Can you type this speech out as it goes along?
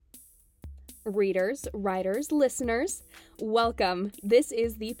readers, writers, listeners, welcome. This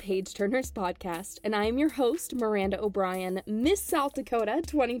is the Page Turners podcast, and I am your host, Miranda O'Brien, Miss South Dakota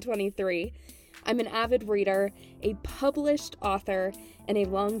 2023. I'm an avid reader, a published author, and a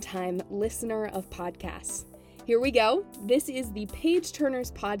longtime listener of podcasts. Here we go. This is the Page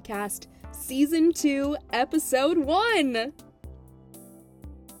Turners podcast, Season 2, Episode 1.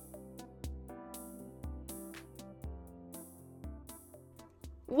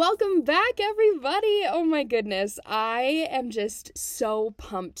 Welcome back, everybody. Oh my goodness. I am just so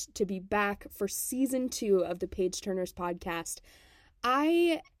pumped to be back for Season 2 of the Page Turners podcast.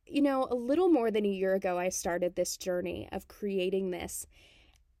 A little more than a year ago, I started this journey of creating this.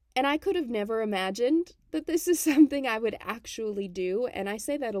 And I could have never imagined that this is something I would actually do. And I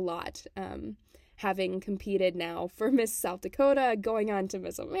say that a lot, having competed now for Miss South Dakota, going on to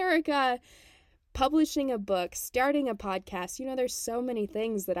Miss America, publishing a book, starting a podcast. There's so many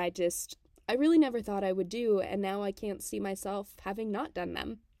things that I really never thought I would do. And now I can't see myself having not done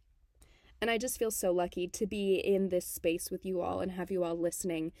them. And I just feel so lucky to be in this space with you all and have you all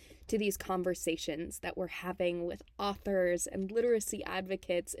listening to these conversations that we're having with authors and literacy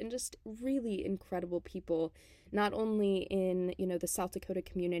advocates and just really incredible people, not only in, the South Dakota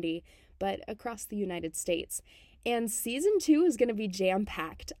community, but across the United States. And Season 2 is going to be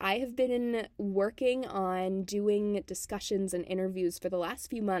jam-packed. I have been working on doing discussions and interviews for the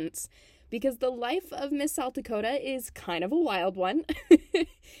last few months because the life of Miss South Dakota is kind of a wild one.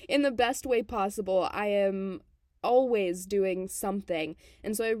 In the best way possible. I am always doing something,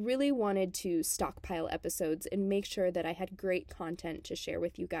 and so I really wanted to stockpile episodes and make sure that I had great content to share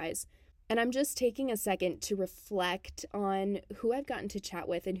with you guys. And I'm just taking a second to reflect on who I've gotten to chat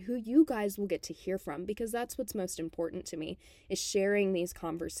with and who you guys will get to hear from, because that's what's most important to me, is sharing these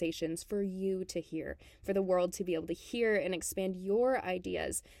conversations for you to hear, for the world to be able to hear and expand your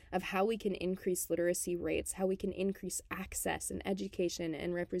ideas of how we can increase literacy rates, how we can increase access and education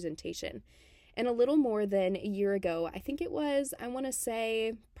and representation. And a little more than a year ago, I think it was, I want to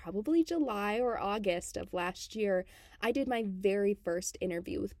say, probably July or August of last year, I did my very first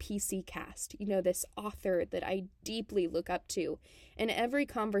interview with PC Cast, this author that I deeply look up to. And every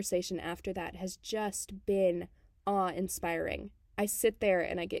conversation after that has just been awe-inspiring. I sit there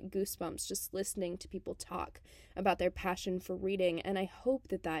and I get goosebumps just listening to people talk about their passion for reading, and I hope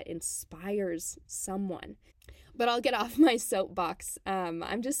that that inspires someone. But I'll get off my soapbox.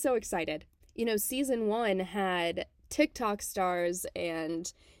 I'm just so excited. Season 1 had TikTok stars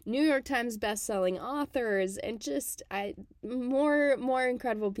and New York Times bestselling authors and just more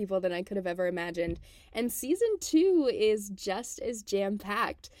incredible people than I could have ever imagined. And Season 2 is just as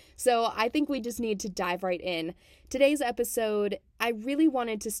jam-packed. So I think we just need to dive right in. Today's episode, I really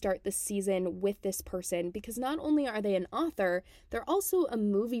wanted to start the season with this person because not only are they an author, they're also a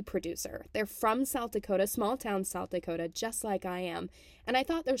movie producer. They're from South Dakota, small town South Dakota, just like I am. And I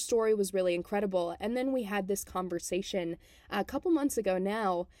thought their story was really incredible. And then we had this conversation a couple months ago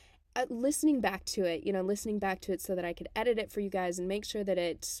now, listening back to it so that I could edit it for you guys and make sure that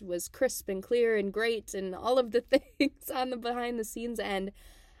it was crisp and clear and great and all of the things on the behind the scenes end.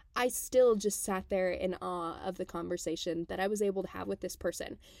 I still just sat there in awe of the conversation that I was able to have with this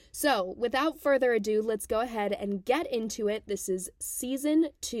person. So without further ado, let's go ahead and get into it. This is Season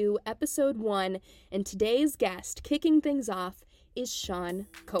 2, Episode 1, and today's guest kicking things off is Sean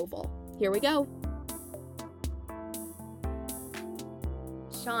Covel. Here we go.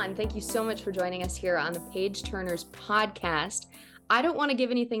 Sean, thank you so much for joining us here on the Page Turners podcast. I don't want to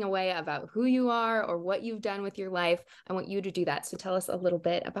give anything away about who you are or what you've done with your life. I want you to do that. So tell us a little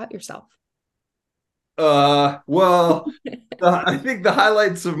bit about yourself. I think the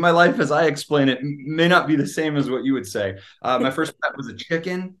highlights of my life as I explain it may not be the same as what you would say. My first pet was a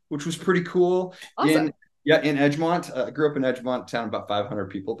chicken, which was pretty cool. Awesome. In Edgemont. I grew up in Edgemont, town about 500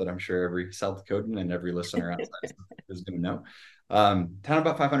 people that I'm sure every South Dakotan and every listener outside is going to know. Town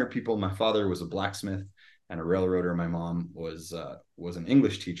about 500 people. My father was a blacksmith and a railroader. My mom was an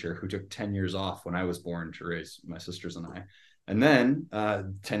English teacher who took 10 years off when I was born to raise my sisters and I. And then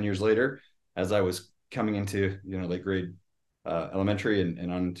 10 years later, as I was coming into late grade elementary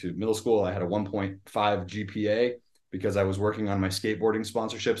and on to middle school, I had a 1.5 GPA because I was working on my skateboarding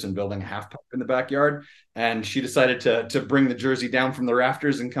sponsorships and building a half pipe in the backyard. And she decided to bring the jersey down from the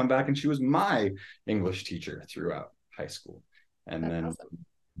rafters and come back. And she was my English teacher throughout high school. And That's then awesome.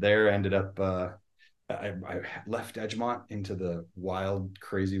 there ended up, I left Edgemont into the wild,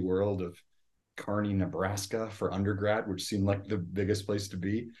 crazy world of Kearney, Nebraska for undergrad, which seemed like the biggest place to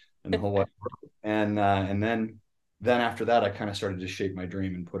be in the whole wide world. And then after that, I kind of started to shape my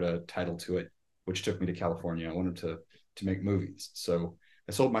dream and put a title to it, which took me to California. I wanted to make movies. So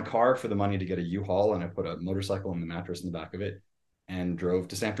I sold my car for the money to get a U-Haul, and I put a motorcycle and the mattress in the back of it and drove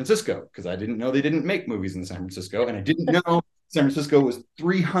to San Francisco because I didn't know they didn't make movies in San Francisco. And I didn't know San Francisco was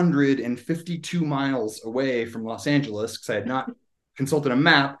 352 miles away from Los Angeles because I had not consulted a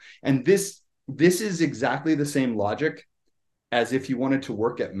map. And this is exactly the same logic as if you wanted to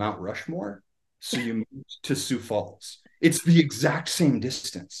work at Mount Rushmore. So you moved to Sioux Falls. It's the exact same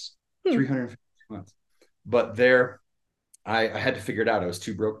distance, 350 miles. But there, I had to figure it out. I was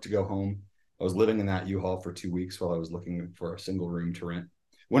too broke to go home. I was living in that U-Haul for 2 weeks while I was looking for a single room to rent.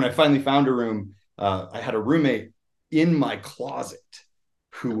 When I finally found a room, I had a roommate in my closet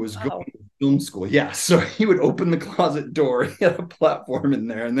who was going to film school. Yeah, so he would open the closet door. He had a platform in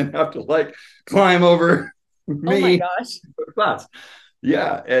there, and then have to like climb over Oh my me gosh. class.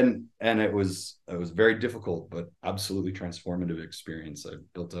 Yeah, and it was very difficult, but absolutely transformative experience. I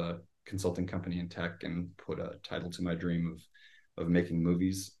built a consulting company in tech and put a title to my dream of making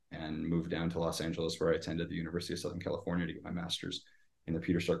movies, and moved down to Los Angeles, where I attended the University of Southern California to get my master's in the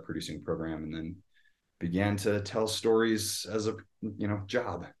Peter Stark producing program, and then began to tell stories as a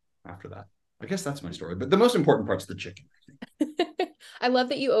job after that. I guess that's my story, but the most important part's the chicken. I love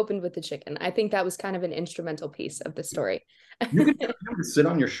that you opened with the chicken. I think that was kind of an instrumental piece of the story. You can train them to sit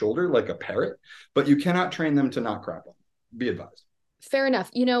on your shoulder like a parrot, but you cannot train them to not crap on. Be advised. Fair enough.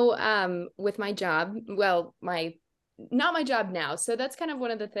 With my job, well, my not my job now. So that's kind of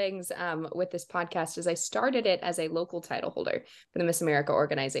one of the things with this podcast is I started it as a local title holder for the Miss America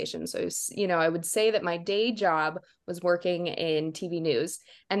organization. So, I would say that my day job was working in TV news.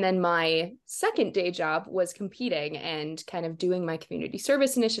 And then my second day job was competing and kind of doing my community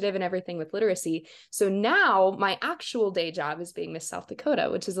service initiative and everything with literacy. So now my actual day job is being Miss South Dakota,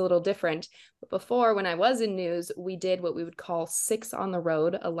 which is a little different. But before, when I was in news, we did what we would call Six on the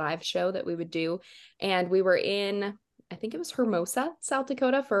Road, a live show that we would do. And we were in, I think it was Hermosa, South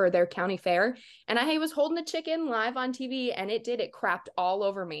Dakota for their county fair. And I was holding a chicken live on TV, and it crapped all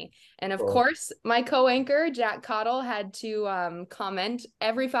over me. And of course, my co-anchor, Jack Cottle, had to comment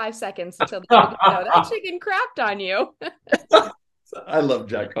every 5 seconds until the end of the show, that chicken crapped on you. I love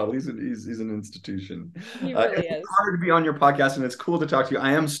Jack Cottle. He's an institution. He really it's is. hard to be on your podcast, and it's cool to talk to you.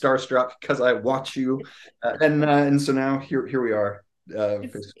 I am starstruck because I watch you, and so now here we are.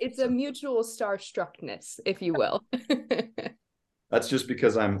 It's a mutual starstruckness, if you will. That's just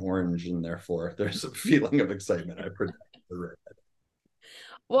because I'm orange, and therefore there's a feeling of excitement. I predict the red.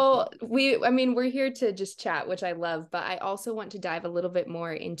 Well, we're here to just chat, which I love, but I also want to dive a little bit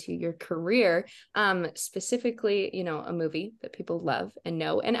more into your career, specifically, a movie that people love and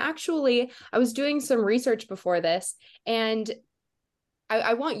know. And actually, I was doing some research before this, and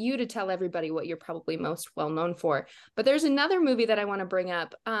I want you to tell everybody what you're probably most well known for. But there's another movie that I want to bring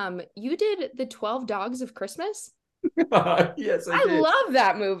up. You did The 12 Dogs of Christmas. Yes, I did. Love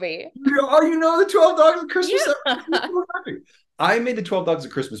that movie. You know the 12 Dogs of Christmas? Yeah. I made the 12 Dogs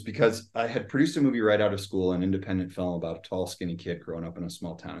of Christmas because I had produced a movie right out of school, an independent film about a tall, skinny kid growing up in a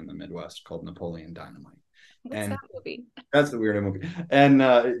small town in the Midwest called Napoleon Dynamite. What's that movie? That's the weird movie. And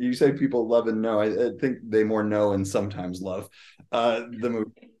you say people love and know. I think they more know and sometimes love the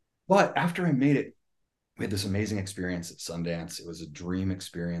movie. But after I made it, we had this amazing experience at Sundance. It was a dream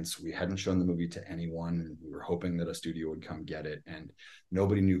experience. We hadn't shown the movie to anyone. We were hoping that a studio would come get it, and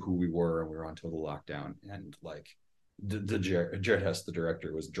nobody knew who we were. And we were on total lockdown. And like Jared Hess, the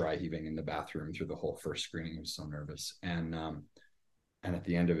director, was dry heaving in the bathroom through the whole first screening. He was so nervous. And at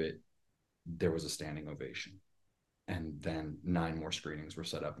the end of it, there was a standing ovation. And then 9 more screenings were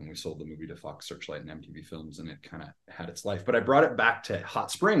set up, and we sold the movie to Fox Searchlight and MTV Films, and it kind of had its life. But I brought it back to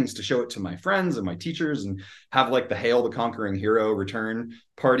Hot Springs to show it to my friends and my teachers and have like the Hail the Conquering Hero return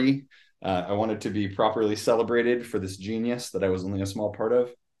party. I wanted to be properly celebrated for this genius that I was only a small part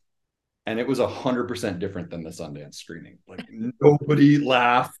of. And it was 100% different than the Sundance screening. Like nobody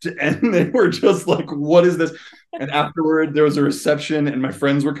laughed, and they were just like, what is this? And afterward, there was a reception, and my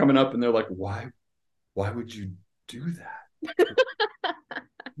friends were coming up, and they're like, why would you do that?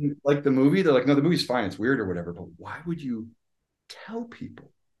 Like the movie, they're like, no, the movie's fine, it's weird or whatever, but why would you tell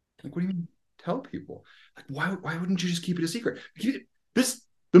people? Like, what do you mean tell people? Like, why wouldn't you just keep it a secret?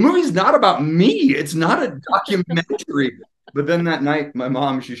 The movie's not about me. It's not a documentary. But then that night, my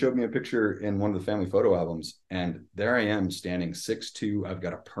mom, she showed me a picture in one of the family photo albums, and there I am standing 6'2". I've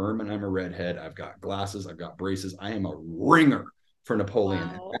got a perm and I'm a redhead. I've got glasses. I've got braces. I am a ringer for Napoleon.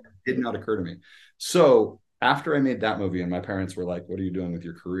 Wow. That did not occur to me. So after I made that movie, and my parents were like, what are you doing with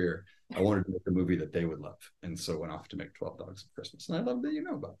your career? I wanted to make a movie that they would love. And so went off to make 12 Dogs of Christmas. And I love that you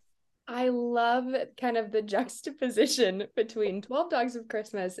know about it. I love kind of the juxtaposition between 12 Dogs of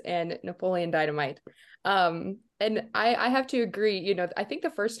Christmas and Napoleon Dynamite. And I have to agree, I think the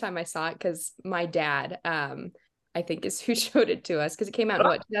first time I saw it, because my dad, I think is who showed it to us, because it came out in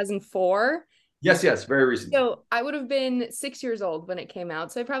what, 2004? Yes, yes, very recently. So I would have been 6 years old when it came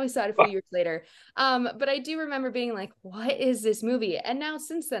out. So I probably saw it a few years later. But I do remember being like, what is this movie? And now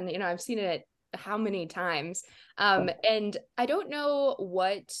since then, I've seen it how many times. And I don't know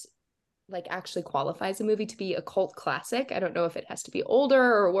what like actually qualifies a movie to be a cult classic. I don't know if it has to be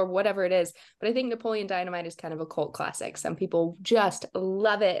older or whatever it is, but I think Napoleon Dynamite is kind of a cult classic. Some people just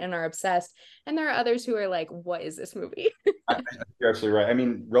love it and are obsessed, and there are others who are like, what is this movie? You're absolutely right. I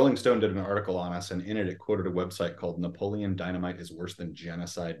mean, Rolling Stone did an article on us, and in it, it quoted a website called Napoleon Dynamite is worse than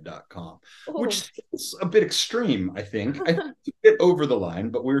genocide.com, Oh. which is a bit extreme, I think. I think it's a bit over the line,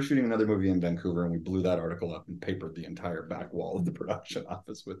 but we were shooting another movie in Vancouver, and we blew that article up and papered the entire back wall of the production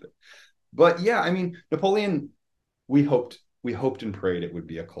office with it. But yeah, I mean, Napoleon, we hoped and prayed it would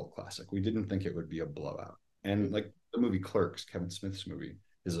be a cult classic. We didn't think it would be a blowout. And like the movie Clerks, Kevin Smith's movie,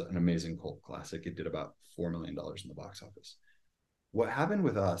 is an amazing cult classic. It did about $4 million in the box office. What happened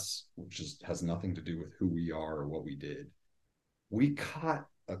with us, has nothing to do with who we are or what we did, we caught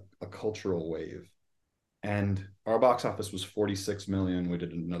a cultural wave, and our box office was 46 million. We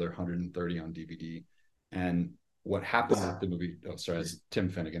did another 130 on DVD. And what happened with the movie, oh, sorry, it's Tim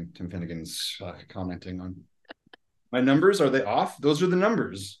Finnegan. Tim Finnegan's commenting on my numbers. Are they off? Those are the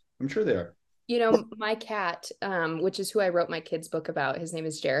numbers. I'm sure they are. My cat, which is who I wrote my kids' book about, his name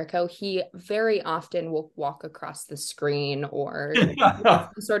is Jericho. He very often will walk across the screen or some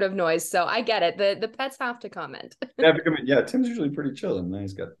sort of noise. So I get it. The pets have to comment. Yeah, Tim's usually pretty chill, and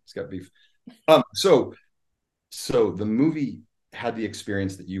he's got beef. So the movie had the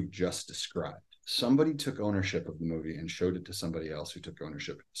experience that you've just described. Somebody took ownership of the movie and showed it to somebody else who took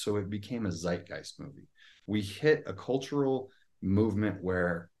ownership. So it became a zeitgeist movie. We hit a cultural movement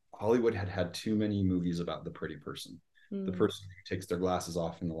where Hollywood had had too many movies about the pretty person, the person who takes their glasses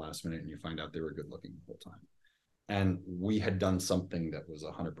off in the last minute and you find out they were good looking the whole time. And we had done something that was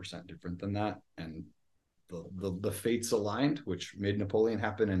 100% different than that. And the fates aligned, which made Napoleon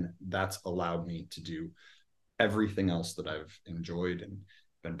happen. And that's allowed me to do everything else that I've enjoyed and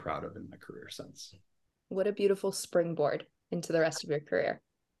been proud of in my career since. What a beautiful springboard into the rest of your career.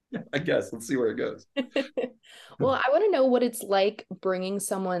 Yeah, I guess. Let's see where it goes. Well, I want to know what it's like bringing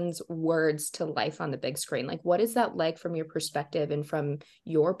someone's words to life on the big screen. Like, what is that like from your perspective and from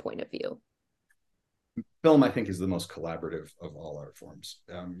your point of view? Film, I think, is the most collaborative of all art forms.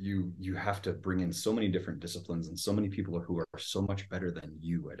 You have to bring in so many different disciplines and so many people who are so much better than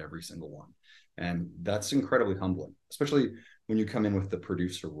you at every single one, and that's incredibly humbling, especially when you come in with the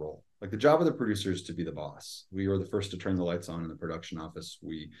producer role. Like the job of the producer is to be the boss. We are the first to turn the lights on in the production office.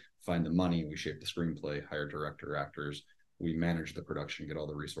 We find the money, we shape the screenplay, hire director, actors, we manage the production, get all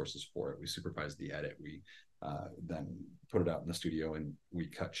the resources for it. We supervise the edit. We then put it out in the studio and we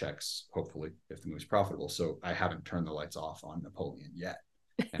cut checks, hopefully, if the movie's profitable. So I haven't turned the lights off on Napoleon yet.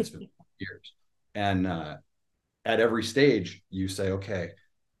 And it's been years. And at every stage, you say, okay,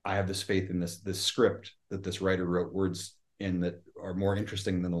 I have this faith in this script that this writer wrote words in that are more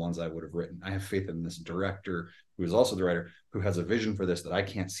interesting than the ones I would have written. I have faith in this director, who is also the writer, who has a vision for this that I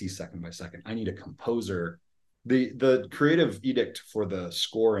can't see second by second. I need a composer. The creative edict for the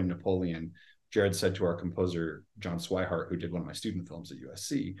score in Napoleon, Jared said to our composer, John Swihart, who did one of my student films at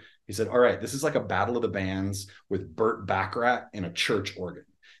USC, he said, all right, this is like a battle of the bands with Burt Bacharach and a church organ.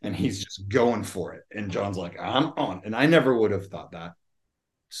 And he's just going for it. And John's like, I'm on. And I never would have thought that.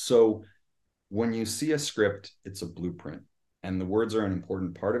 So when you see a script, it's a blueprint. And the words are an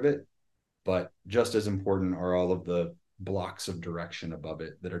important part of it. But just as important are all of the blocks of direction above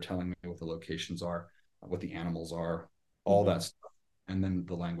it that are telling me what the locations are, what the animals are, all that stuff. And then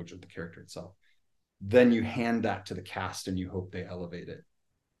the language of the character itself. Then you hand that to the cast and you hope they elevate it.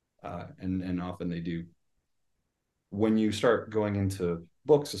 And often they do. When you start going into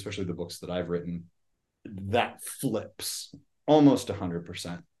books, especially the books that I've written, that flips almost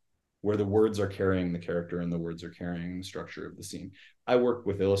 100%, where the words are carrying the character and the words are carrying the structure of the scene. I work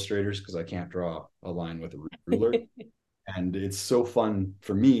with illustrators because I can't draw a line with a ruler. And it's so fun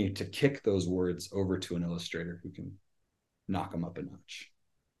for me to kick those words over to an illustrator who can knock them up a notch.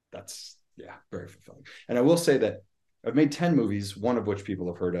 That's, yeah, very fulfilling. And I will say that I've made 10 movies, one of which people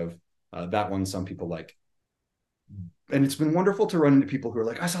have heard of. That one, some people like. And it's been wonderful to run into people who are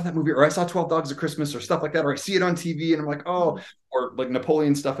like, I saw that movie, or I saw 12 Dogs of Christmas, or stuff like that, or I see it on TV, and I'm like, oh, or like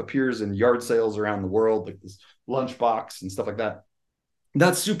Napoleon stuff appears in yard sales around the world, like this lunchbox and stuff like that.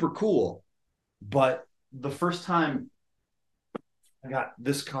 That's super cool. But the first time I got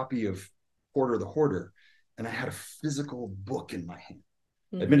this copy of Porter the Hoarder, and I had a physical book in my hand.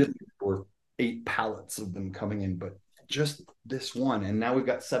 Admittedly, there were 8 pallets of them coming in, but just this one. And now we've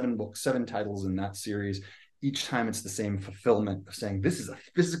got 7 books, 7 titles in that series. Each time it's the same fulfillment of saying, this is a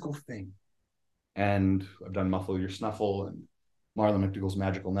physical thing. And I've done Muffle Your Snuffle and Marlon McDougall's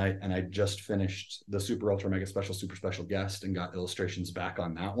Magical Night. And I just finished the Super Ultra Mega Special Super Special Guest and got illustrations back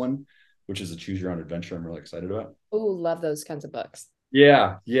on that one, which is a choose your own adventure I'm really excited about. Oh, love those kinds of books.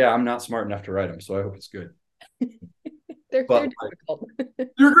 Yeah. I'm not smart enough to write them, so I hope it's good. They're difficult.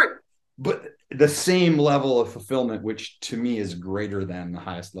 They're great. But the same level of fulfillment, which to me is greater than the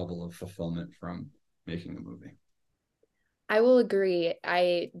highest level of fulfillment from making a movie. I will agree.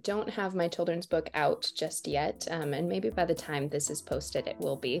 I don't have my children's book out just yet. And maybe by the time this is posted, it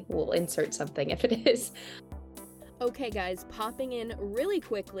will be. We'll insert something if it is. Okay, guys, popping in really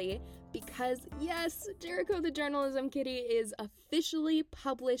quickly because, yes, Jericho the Journalism Kitty is officially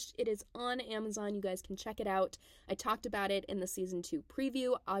published. It is on Amazon. You guys can check it out. I talked about it in the season 2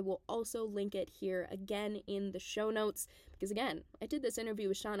 preview. I will also link it here again in the show notes because, again, I did this interview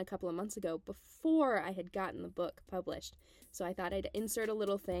with Sean a couple of months ago before I had gotten the book published. So I thought I'd insert a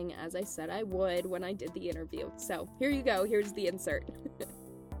little thing as I said I would when I did the interview. So here you go. Here's the insert.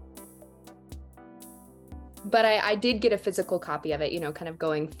 But I did get a physical copy of it, kind of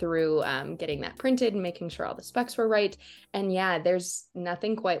going through getting that printed and making sure all the specs were right. And yeah, there's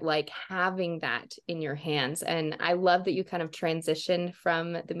nothing quite like having that in your hands. And I love that you kind of transition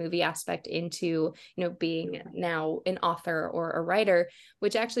from the movie aspect into, being now an author or a writer,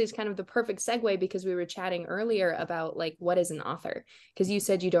 which actually is kind of the perfect segue because we were chatting earlier about like, what is an author? Because you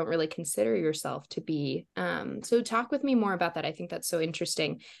said you don't really consider yourself to be. So talk with me more about that. I think that's so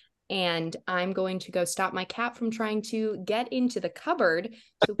interesting. And I'm going to go stop my cat from trying to get into the cupboard.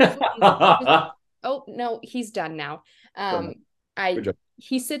 So oh no, he's done now.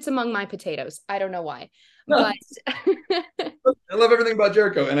 He sits among my potatoes. I don't know why, but I love everything about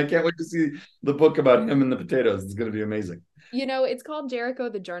Jericho, and I can't wait to see the book about him and the potatoes. It's going to be amazing. It's called Jericho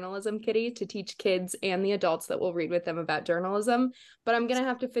the Journalism Kitty to teach kids and the adults that will read with them about journalism. But I'm going to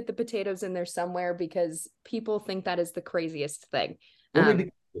have to fit the potatoes in there somewhere because people think that is the craziest thing.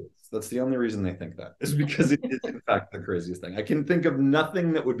 That's the only reason they think that, is because it is in fact the craziest thing. I can think of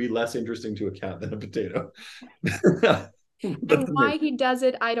nothing that would be less interesting to a cat than a potato. And why he does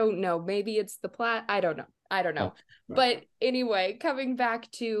it, I don't know. Maybe it's the plot. I don't know. Oh, but anyway, coming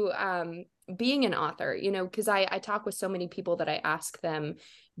back to being an author, because I talk with so many people that I ask them,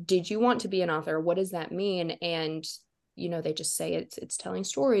 did you want to be an author? What does that mean? And they just say it's telling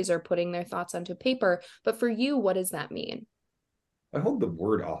stories or putting their thoughts onto paper. But for you, what does that mean? I hold the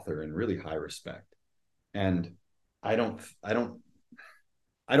word author in really high respect. And I don't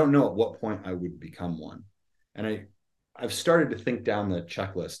know at what point I would become one. And I've started to think down the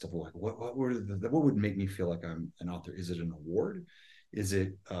checklist of like, what would make me feel like I'm an author? Is it an award? Is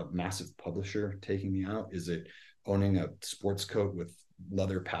it a massive publisher taking me out? Is it owning a sports coat with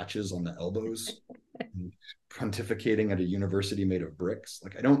leather patches on the elbows and pontificating at a university made of bricks?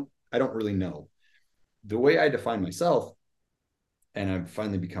 Like, I don't really know. The way I define myself, and I've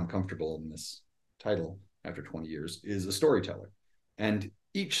finally become comfortable in this title after 20 years, is a storyteller. And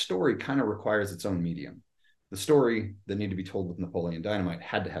each story kind of requires its own medium. The story that needed to be told with Napoleon Dynamite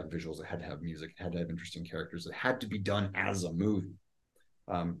had to have visuals, it had to have music, it had to have interesting characters, it had to be done as a movie.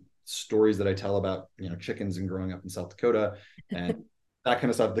 Stories that I tell about, chickens and growing up in South Dakota and that kind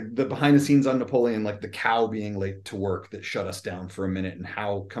of stuff, the behind the scenes on Napoleon, like the cow being late to work that shut us down for a minute, and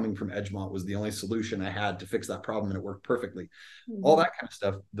how coming from Edgemont was the only solution I had to fix that problem, and it worked perfectly. Mm-hmm. All that kind of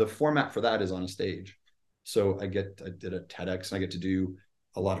stuff. The format for that is on a stage. So I did a TEDx, and I get to do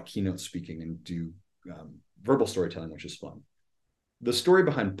a lot of keynote speaking and do verbal storytelling, which is fun. The story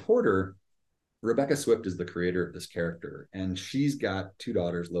behind Porter, Rebecca Swift is the creator of this character, and she's got 2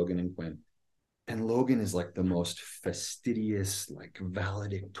 daughters, Logan and Quinn. And Logan is like the most fastidious, like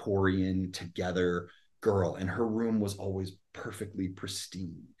valedictorian together girl. And her room was always perfectly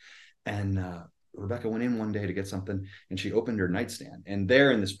pristine. And Rebecca went in one day to get something, and she opened her nightstand. And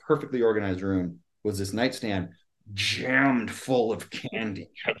there in this perfectly organized room was this nightstand jammed full of candy. It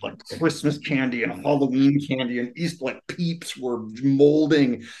had like Christmas candy and Halloween candy, and East like Peeps were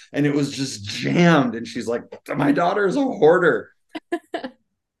molding, and it was just jammed. And she's like, my daughter is a hoarder.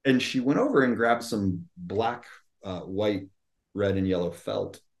 And she went over and grabbed some black, white, red, and yellow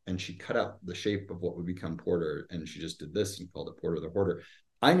felt, and she cut out the shape of what would become Porter, and she just did this and called it Porter the Hoarder.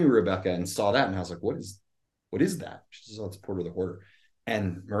 I knew Rebecca and saw that, and I was like, what is that? She says, oh, it's Porter the Hoarder.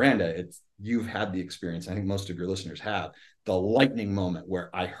 And Miranda, you've had the experience, I think most of your listeners have, the lightning moment where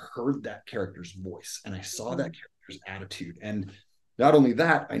I heard that character's voice and I saw that character's attitude. And Not only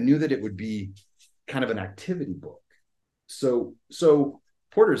that, I knew that it would be kind of an activity book. So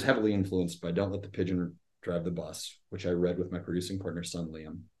Porter's heavily influenced by Don't Let the Pigeon Drive the Bus, which I read with my producing partner, son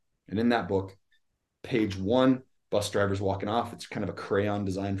Liam. And in that book, page 1, bus driver's walking off. It's kind of a crayon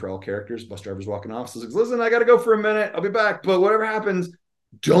design for all characters. Bus driver's walking off. Says, listen, I got to go for a minute. I'll be back. But whatever happens,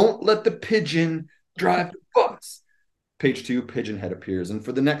 don't let the pigeon drive the bus. Page 2, pigeon head appears. And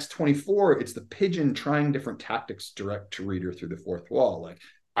for the next 24, it's the pigeon trying different tactics direct to reader through the fourth wall. Like,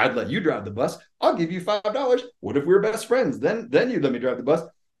 I'd let you drive the bus. I'll give you $5. What if we were best friends? Then you'd let me drive the bus.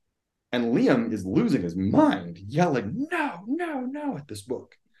 And Liam is losing his mind, yelling, no, no, no, at this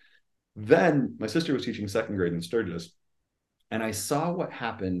book. Then my sister was teaching second grade in Sturgis, and I saw what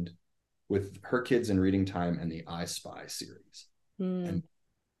happened with her kids in reading time and the I Spy series. And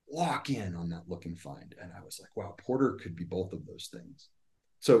lock in on that look and find. And I was like, wow, Porter could be both of those things.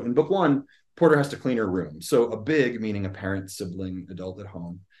 So in book 1, Porter has to clean her room. So a big, meaning a parent, sibling, adult at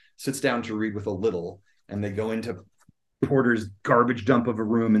home, sits down to read with a little, and they go into Porter's garbage dump of a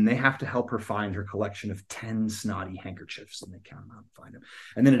room, and they have to help her find her collection of 10 snotty handkerchiefs, and they count them out and find them.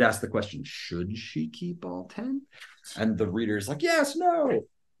 And then it asks the question, should she keep all 10? And the reader's like, yes, no.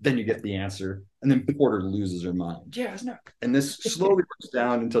 Then you get the answer, and then Porter loses her mind. Yes, no. And this slowly works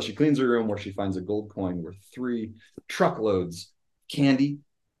down until she cleans her room, where she finds a gold coin worth 3 truckloads candy,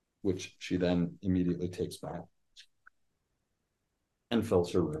 which she then immediately takes back and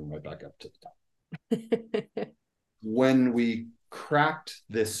fills her room right back up to the top. When we cracked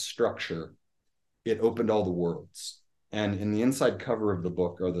this structure, it opened all the worlds. And in the inside cover of the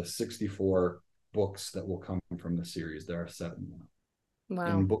book are the 64 books that will come from the series. There are 7 now.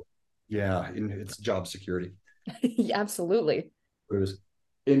 Wow. It's job security. Yeah, absolutely.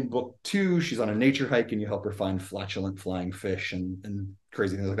 In book 2, she's on a nature hike, and you help her find flatulent flying fish and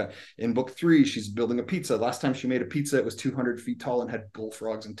crazy things like that. In book 3, she's building a pizza. Last time she made a pizza, it was 200 feet tall and had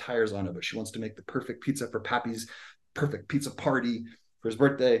bullfrogs and tires on it, but she wants to make the perfect pizza for Pappy's perfect pizza party for his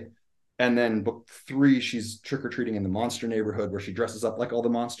birthday. And then book 3, she's trick-or-treating in the monster neighborhood, where she dresses up like all the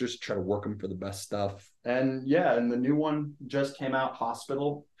monsters to try to work them for the best stuff. And the new one just came out,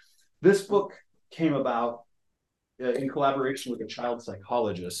 Hospital. This book came about in collaboration with a child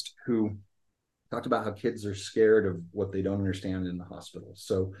psychologist who talked about how kids are scared of what they don't understand in the hospital.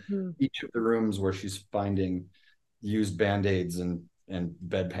 So each of the rooms where she's finding used Band-Aids and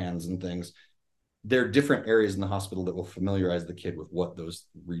bedpans and things, there are different areas in the hospital that will familiarize the kid with what those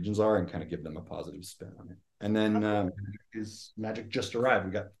regions are and kind of give them a positive spin on it. And then Magic just arrived.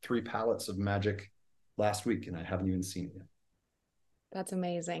 We got 3 pallets of Magic last week, and I haven't even seen it yet. That's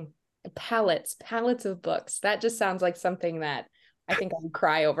amazing. Pallets of books. That just sounds like something that I think I would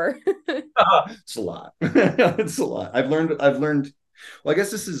cry over. It's a lot. It's a lot. I've learned, well, I guess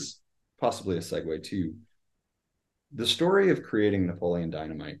this is possibly a segue to the story of creating Napoleon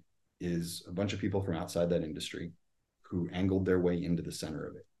Dynamite. Is a bunch of people from outside that industry who angled their way into the center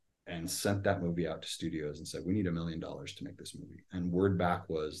of it and sent that movie out to studios and said, we need $1 million to make this movie. And word back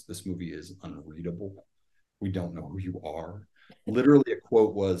was, this movie is unreadable. We don't know who you are. Literally, a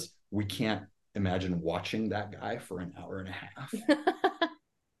quote was, we can't imagine watching that guy for an hour and a half.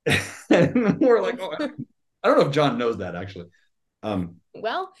 And we're like, oh, I don't know if John knows that, actually.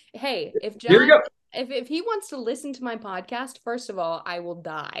 Well, hey, if John, here we go. If he wants to listen to my podcast, first of all, I will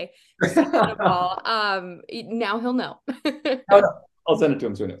die. Second of all, now he'll know. I'll send it to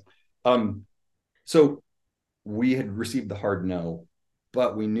him soon. So we had received the hard no,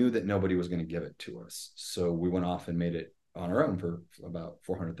 but we knew that nobody was going to give it to us. So we went off and made it on our own for about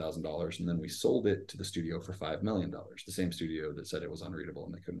 $400,000. And then we sold it to the studio for $5 million, the same studio that said it was unreadable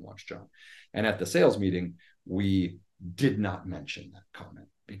and they couldn't watch John. And at the sales meeting, we did not mention that comment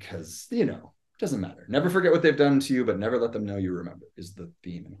because, doesn't matter. Never forget what they've done to you, but never let them know you remember, is the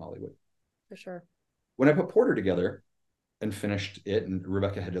theme in Hollywood. For sure. When I put Porter together and finished it, and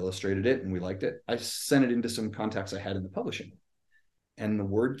Rebecca had illustrated it and we liked it, I sent it into some contacts I had in the publishing. And the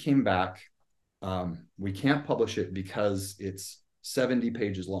word came back, we can't publish it because it's 70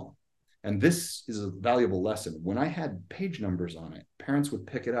 pages long. And this is a valuable lesson. When I had page numbers on it, parents would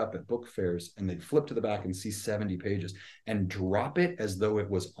pick it up at book fairs and they'd flip to the back and see 70 pages and drop it as though it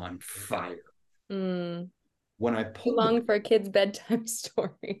was on fire. When I pulled long for a kid's bedtime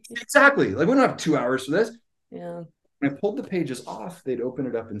story. Exactly. Like, we don't have 2 hours for this. Yeah. When I pulled the pages off, they'd open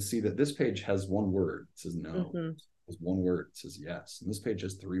it up and see that this page has 1 word. It says no. It has 1 word. It says yes. And this page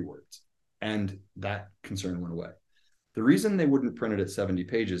has 3 words. And that concern went away. The reason they wouldn't print it at 70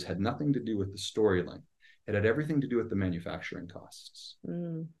 pages had nothing to do with the storyline. It had everything to do with the manufacturing costs.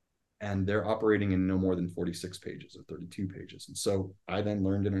 And they're operating in no more than 46 pages or 32 pages. And so I then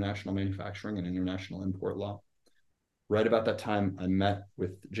learned international manufacturing and international import law. right about that time, I met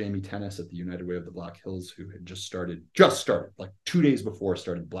with Jamie Tennis at the United Way of the Black Hills, who had just started, like 2 days before,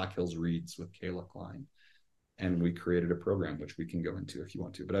 started Black Hills Reads with Kayla Klein. And we created a program, which we can go into if you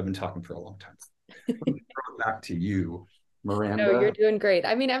want to, but I've been talking for a long time. Back to you, No, you're Miranda. doing great.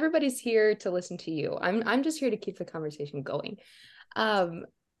 I mean, everybody's here to listen to you. I'm just here to keep the conversation going. Um,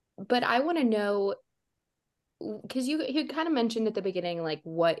 but I want to know because you kind of mentioned at the beginning like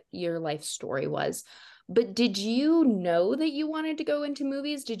what your life story was. But did you know that you wanted to go into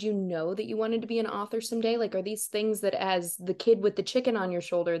movies? Did you know that you wanted to be an author someday? Like, are these things that as the kid with the chicken on your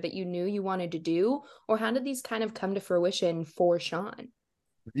shoulder that you knew you wanted to do? Or how did these kind of come to fruition for Sean?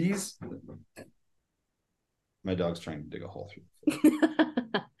 These, my dog's trying to dig a hole through the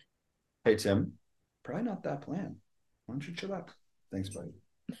floor. Hey, Tim, probably not that plan. Why don't you chill out? Thanks, buddy.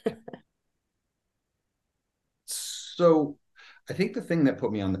 So I think the thing that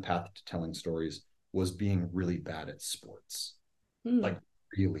put me on the path to telling stories was being really bad at sports. Hmm. Like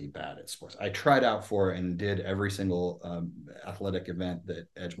really bad at sports. I tried out for and did every single athletic event that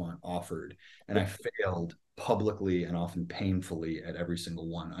Edgemont offered, and I failed publicly and often painfully at every single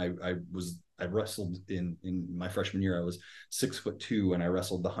one. I wrestled in my freshman year. I was 6'2" and I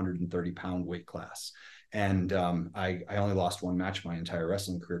wrestled the 130-pound weight class. And I only lost one match my entire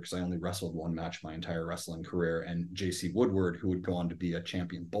wrestling career because I only wrestled one match my entire wrestling career. And JC Woodward, who would go on to be a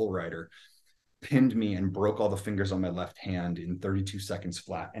champion bull rider, pinned me and broke all the fingers on my left hand in 32 seconds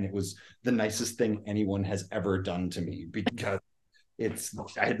flat. And it was the nicest thing anyone has ever done to me because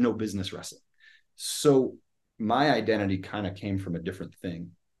I had no business wrestling. So my identity kind of came from a different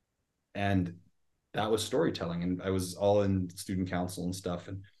thing. And that was storytelling. And I was all in student council and stuff.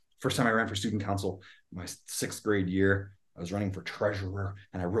 And first time I ran for student council, my 6th grade year, I was running for treasurer.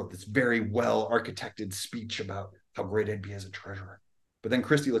 And I wrote this very well architected speech about how great I'd be as a treasurer. But then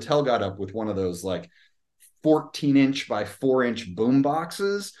Christy Littell got up with one of those like 14-inch by 4-inch boom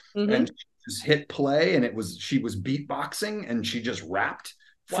boxes, Mm-hmm. and she just hit play, and she was beatboxing, and she just rapped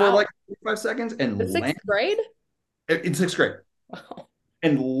for Wow. like 5 seconds and The sixth grade? in 6th grade, Wow.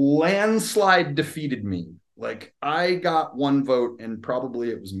 and landslide defeated me. Like I got one vote, and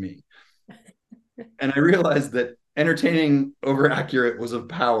probably it was me. And I realized that entertaining over accurate was of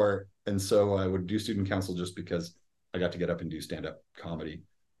power, and so I would do student council just because I got to get up and do stand-up comedy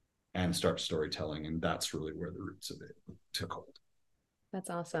and start storytelling. And that's really where the roots of it took hold. That's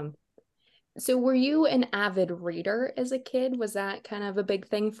awesome. So were you an avid reader as a kid? Was that kind of a big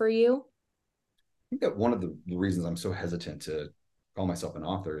thing for you? I think that one of the reasons I'm so hesitant to call myself an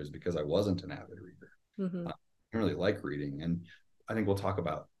author is because I wasn't an avid reader. Mm-hmm. I don't really like reading. And I think we'll talk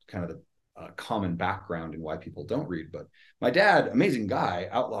about kind of the common background and why people don't read. But my dad, amazing guy,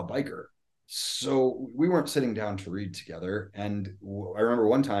 outlaw biker. So we weren't sitting down to read together. And I remember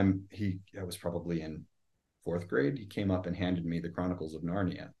one time I was probably in 4th grade. He came up and handed me the Chronicles of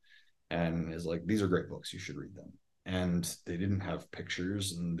Narnia and is like, these are great books. You should read them. And they didn't have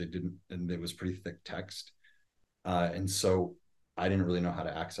pictures, and it was pretty thick text. And so I didn't really know how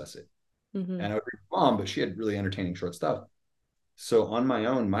to access it. Mm-hmm. And I would read Mom, but she had really entertaining short stuff. So on my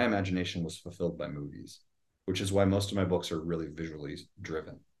own, my imagination was fulfilled by movies, which is why most of my books are really visually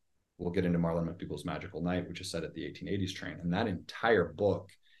driven. We'll get into Marlon McDougall's Magical Night, which is set at the 1880s train. And that entire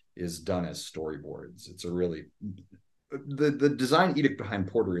book is done as storyboards. It's a really, the design edict behind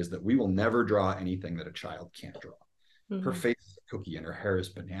Porter is that we will never draw anything that a child can't draw. Her Mm-hmm. face is a cookie and her hair is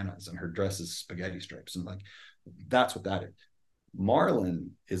bananas and her dress is spaghetti stripes. And like, that's what that is. Marlon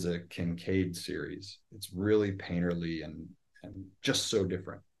is a Kincaid series. It's really painterly and just so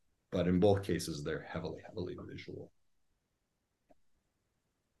different. But in both cases, they're heavily, heavily visual.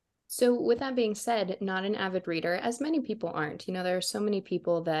 So with that being said, not an avid reader, as many people aren't. You know, there are so many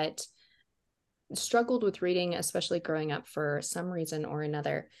people that struggled with reading, especially growing up for some reason or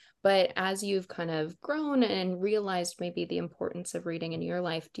another. But as you've kind of grown and realized maybe the importance of reading in your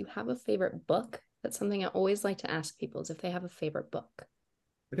life, do you have a favorite book? That's something I always like to ask people is if they have a favorite book.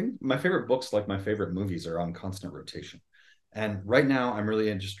 I think my favorite books, like my favorite movies, are on constant rotation. And right now, I'm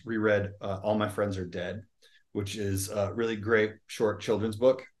really just reread All My Friends Are Dead, which is a really great short children's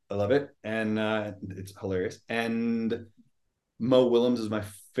book. I love it, and it's hilarious. And Mo Willems is my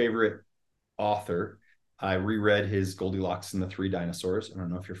favorite author. I reread his Goldilocks and the Three Dinosaurs. I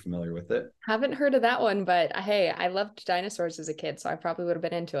don't know if you're familiar with it. Haven't heard of that one, but hey, I loved dinosaurs as a kid, so I probably would have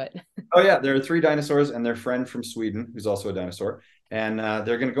been into it. Oh yeah, there are three dinosaurs and their friend from Sweden, who's also a dinosaur, and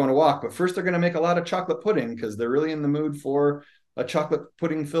they're going to go on a walk. But first, they're going to make a lot of chocolate pudding because they're really in the mood for a chocolate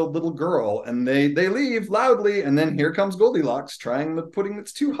pudding filled little girl. And they leave loudly, and then here comes Goldilocks trying the pudding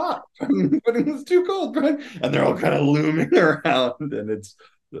that's too hot, pudding that's too cold, and they're all kind of looming around, and it's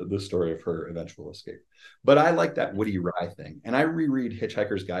the story of her eventual escape. But I like that Woody Rye thing. And I reread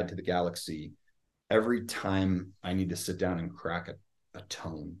Hitchhiker's Guide to the Galaxy every time I need to sit down and crack a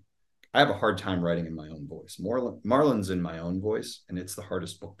tone. I have a hard time writing in my own voice. Marlin's in my own voice, and it's the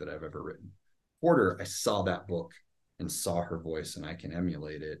hardest book that I've ever written. Porter, I saw that book and saw her voice, and I can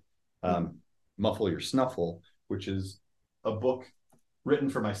emulate it. Muffle Your Snuffle, which is a book written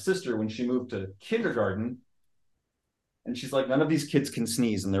for my sister when she moved to kindergarten. And she's like, none of these kids can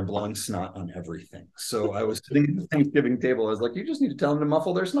sneeze and they're blowing snot on everything. So I was sitting at the Thanksgiving table. I was like, you just need to tell them to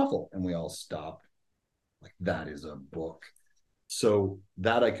muffle their snuffle. And we all stopped. Like, that is a book. So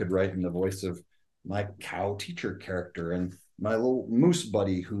that I could write in the voice of my cow teacher character and my little moose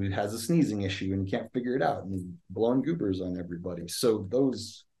buddy who has a sneezing issue and can't figure it out and is blowing goobers on everybody. So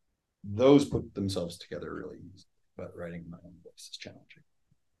those put themselves together really easy. But writing in my own voice is challenging.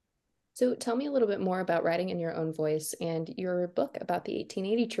 So tell me a little bit more about writing in your own voice and your book about the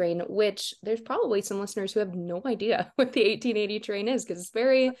 1880 train, which there's probably some listeners who have no idea what the 1880 train is because it's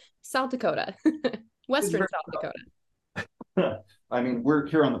very South Dakota, Western South Dakota. I mean, we're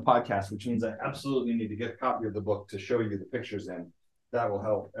here on the podcast, which means I absolutely need to get a copy of the book to show you the pictures in. That will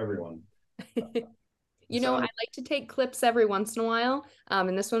help everyone. I like to take clips every once in a while,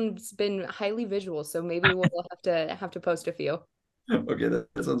 and this one's been highly visual, so maybe we'll have to post a few. Okay, that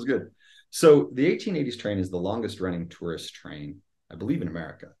sounds good. So the 1880s train is the longest running tourist train, I believe, in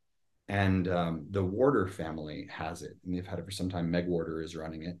America. And the Warder family has it, and they've had it for some time. Meg Warder is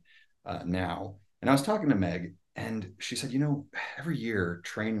running it now. And I was talking to Meg, and she said, every year,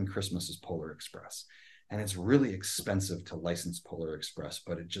 train and Christmas is Polar Express. And it's really expensive to license Polar Express,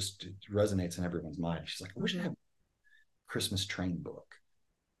 but it resonates in everyone's mind. She's like, I wish I had a Christmas train book.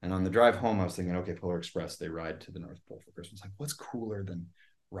 And on the drive home, I was thinking, okay, Polar Express, they ride to the North Pole for Christmas. Like, what's cooler than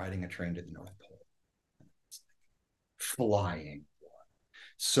riding a train to the North Pole? It's like flying.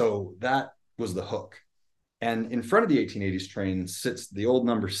 So that was the hook. And in front of the 1880s train sits the old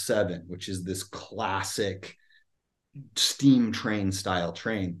number 7, which is this classic steam train style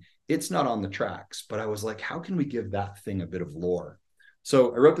train. It's not on the tracks, but I was like, how can we give that thing a bit of lore?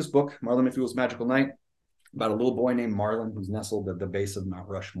 So I wrote this book, Marlin McDougal's Magical Night, about a little boy named Marlin who's nestled at the base of Mount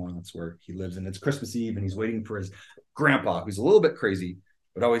Rushmore. That's where he lives. And it's Christmas Eve, and he's waiting for his grandpa, who's a little bit crazy,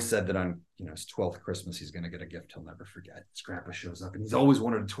 but always said that on his 12th Christmas, he's going to get a gift he'll never forget. His grandpa shows up, and he's always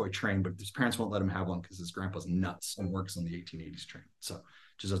wanted a toy train, but his parents won't let him have one because his grandpa's nuts and works on the 1880s train. So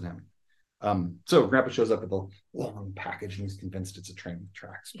just doesn't happen. So grandpa shows up with a long package, and he's convinced it's a train with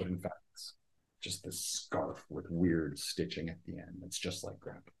tracks, but in fact, it's just this scarf with weird stitching at the end. It's just like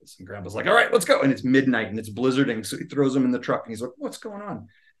grandpa's. And grandpa's like, all right, let's go. And it's midnight and it's blizzarding. So he throws them in the truck and he's like, what's going on?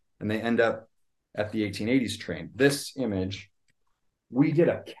 And they end up at the 1880s train. This image, we did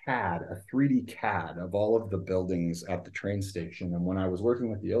a 3D CAD of all of the buildings at the train station. And when I was working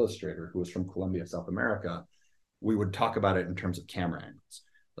with the illustrator, who was from Colombia, South America, we would talk about it in terms of camera angles.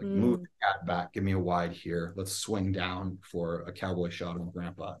 Like, move the cat back, give me a wide here. Let's swing down for a cowboy shot of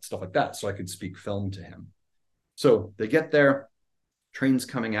grandpa, stuff like that. So I could speak film to him. So they get there, train's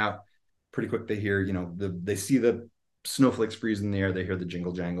coming out pretty quick. They hear, they see the snowflakes freeze in the air. They hear the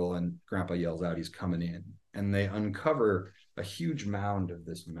jingle jangle, and grandpa yells out, he's coming in. And they uncover a huge mound of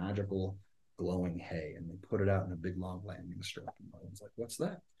this magical glowing hay, and they put it out in a big long landing strip. And Marlin's like, what's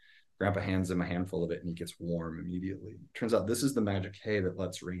that? Grandpa hands him a handful of it, and he gets warm immediately. Turns out this is the magic hay that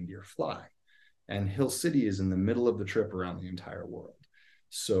lets reindeer fly. And Hill City is in the middle of the trip around the entire world.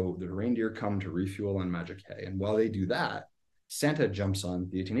 So the reindeer come to refuel on magic hay. And while they do that, Santa jumps on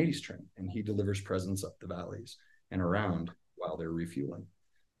the 1880s train, and he delivers presents up the valleys and around while they're refueling.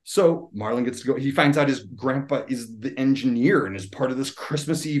 So Marlin gets to go. He finds out his grandpa is the engineer and is part of this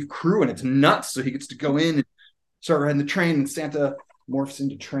Christmas Eve crew, and it's nuts. So he gets to go in and start riding the train, and Santa morphs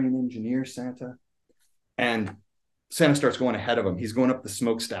into train engineer Santa, and Santa starts going ahead of him. He's going up the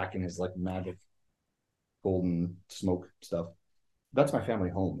smokestack in his like magic golden smoke stuff. That's my family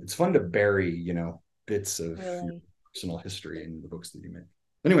home. It's fun to bury, bits of your personal history in the books that you make.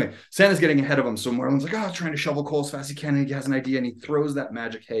 Anyway, Santa's getting ahead of him. So Marlin's like, trying to shovel coal as fast as he can. And he has an idea, and he throws that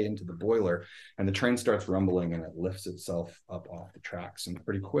magic hay into the boiler, and the train starts rumbling, and it lifts itself up off the tracks. And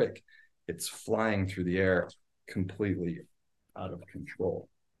pretty quick, it's flying through the air completely out of control.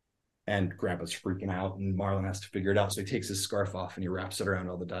 And grandpa's freaking out, and Marlin has to figure it out. So he takes his scarf off, and he wraps it around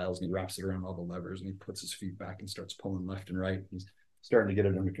all the dials, and he wraps it around all the levers, and he puts his feet back and starts pulling left and right. He's starting to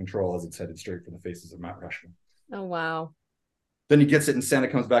get it under control as it's headed straight for the faces of Mount Rushmore. Oh, wow. Then he gets it, and Santa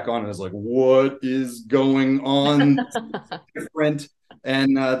comes back on and is like, what is going on? Different.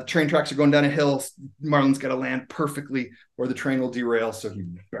 And the train tracks are going down a hill. Marlon's got to land perfectly or the train will derail. So he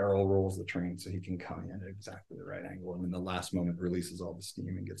barrel rolls the train so he can come in at exactly the right angle. And in the last moment releases all the steam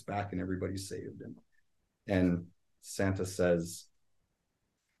and gets back and everybody's saved. And Santa says,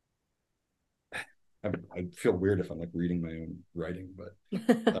 I feel weird if I'm like reading my own writing, but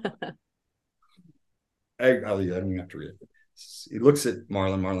I don't even have to read it. He looks at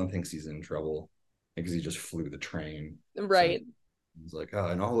Marlon. Marlon thinks he's in trouble because he just flew the train. Right. So he's like,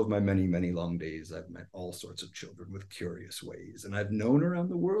 oh, in all of my many, many long days, I've met all sorts of children with curious ways, and I've known around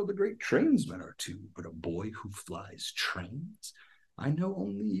the world a great tradesman or two, but a boy who flies trains, I know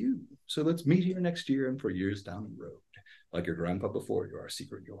only you. So let's meet here next year and for years down the road. Like your grandpa before, you're our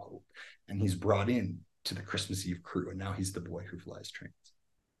secret, you'll hope. And he's brought in to the Christmas Eve crew, and now he's the boy who flies trains.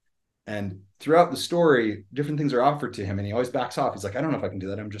 And throughout the story, different things are offered to him, and he always backs off. He's like, I don't know if I can do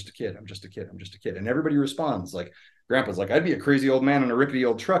that. I'm just a kid. I'm just a kid. I'm just a kid. And everybody responds like, Grandpa's like, I'd be a crazy old man in a rickety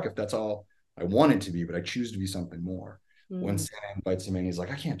old truck if that's all I wanted to be, but I choose to be something more. Mm. When Santa invites him in, he's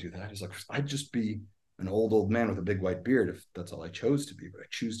like, I can't do that. He's like, I'd just be an old man with a big white beard if that's all I chose to be, but I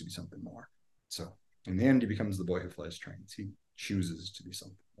choose to be something more. So in the end, he becomes the boy who flies trains. He chooses to be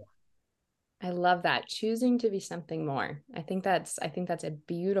something more. I love that. Choosing to be something more. I think that's a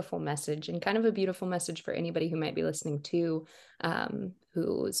beautiful message, and kind of a beautiful message for anybody who might be listening to,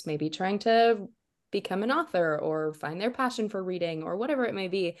 who's maybe trying to become an author or find their passion for reading or whatever it may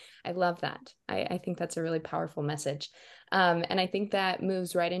be. I love that. I think that's a really powerful message. And I think that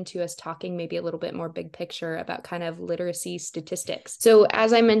moves right into us talking maybe a little bit more big picture about kind of literacy statistics. So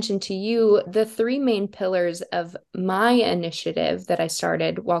as I mentioned to you, the three main pillars of my initiative that I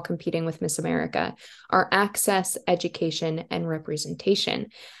started while competing with Miss America are access, education, and representation.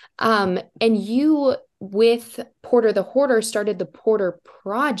 And you, with Porter the Hoarder, started the Porter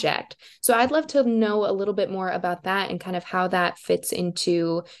Project. So I'd love to know a little bit more about that and kind of how that fits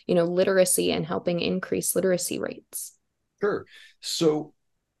into, literacy and helping increase literacy rates. Sure. So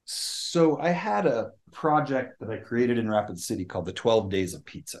I had a project that I created in Rapid City called the 12 Days of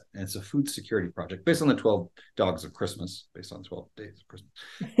Pizza. And it's a food security project based on the 12 Dogs of Christmas, based on 12 Days of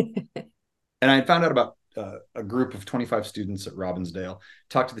Christmas. And I found out about a group of 25 students at Robbinsdale,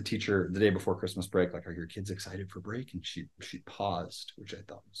 talked to the teacher the day before Christmas break, like, are your kids excited for break? And she paused, which I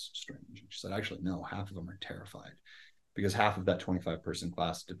thought was strange. And she said, actually, no, half of them are terrified, because half of that 25-person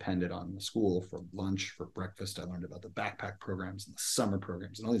class depended on the school for lunch, for breakfast. I learned about the backpack programs and the summer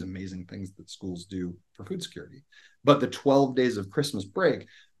programs and all these amazing things that schools do for food security. But the 12 days of Christmas break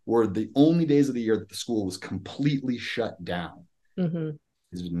were the only days of the year that the school was completely shut down. Mm-hmm.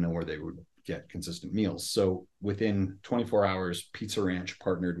 They didn't know where they would get consistent meals. So within 24 hours, Pizza Ranch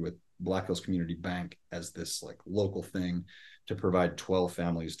partnered with Black Hills Community Bank as this like local thing to provide 12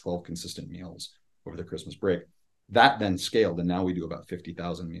 families, 12 consistent meals over the Christmas break. That then scaled, and now we do about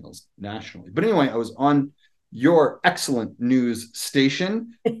 50,000 meals nationally. But anyway, I was on your excellent news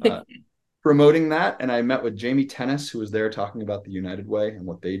station promoting that, and I met with Jamie Tennis, who was there talking about the United Way and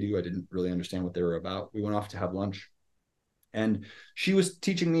what they do. I didn't really understand what they were about. We went off to have lunch, and she was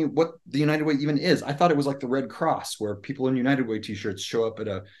teaching me what the United Way even is. I thought it was like the Red Cross, where people in United Way t-shirts show up at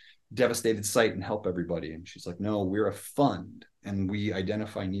a devastated site and help everybody. And she's like, no, we're a fund, and we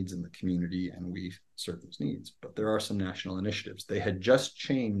identify needs in the community and we serve those needs. But there are some national initiatives. They had just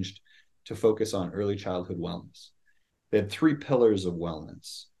changed to focus on early childhood wellness. They had three pillars of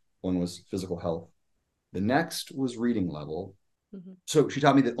wellness. One was physical health. The next was reading level. Mm-hmm. So she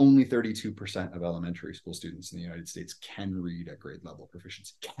taught me that only 32% of elementary school students in the United States can read at grade level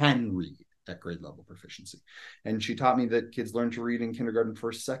proficiency, And she taught me that kids learn to read in kindergarten,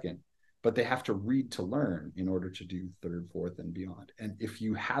 first, second, but they have to read to learn in order to do third, fourth, and beyond. And if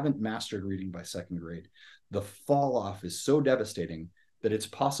you haven't mastered reading by second grade, the fall off is so devastating that it's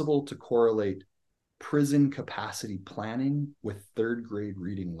possible to correlate prison capacity planning with third grade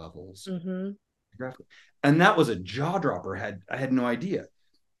reading levels. Mm-hmm. And that was a jaw dropper. I had no idea.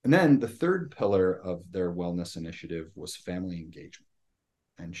 And then the third pillar of their wellness initiative was family engagement.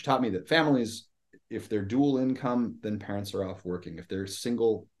 And she taught me that families, if they're dual income, then parents are off working. If they're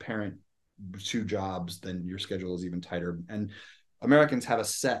single parent, 2 jobs, then your schedule is even tighter. And Americans have a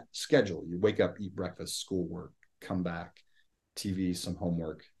set schedule. You wake up, eat breakfast, schoolwork, come back, TV, some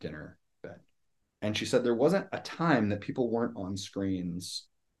homework, dinner, bed. And she said there wasn't a time that people weren't on screens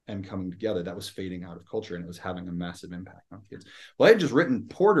and coming together. That was fading out of culture, and it was having a massive impact on kids. Well, I had just written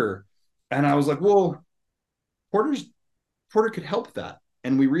Porter, and I was like, well, Porter could help that.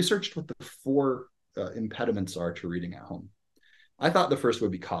 And we researched what the 4 impediments are to reading at home. I thought the first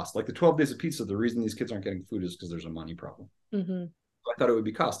would be cost. Like the 12 Days of Pizza, the reason these kids aren't getting food is because there's a money problem. Mm-hmm. I thought it would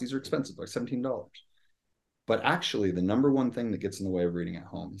be cost. These are expensive, like $17. But actually, the number one thing that gets in the way of reading at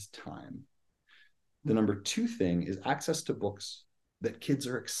home is time. The number two thing is access to books that kids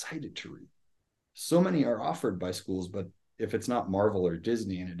are excited to read. So many are offered by schools, but if it's not Marvel or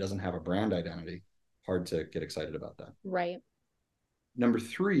Disney and it doesn't have a brand identity, hard to get excited about that. Right. Number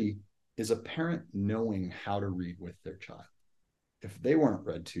three is a parent knowing how to read with their child. If they weren't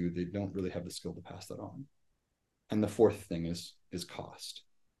read to, they don't really have the skill to pass that on. And the fourth thing is cost.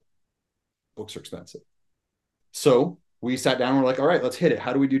 Books are expensive. So we sat down and we're like, all right, let's hit it.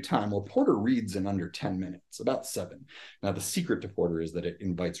 How do we do time? Well, Porter reads in under 10 minutes, about 7. Now, the secret to Porter is that it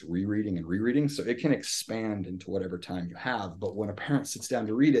invites rereading and rereading. So it can expand into whatever time you have. But when a parent sits down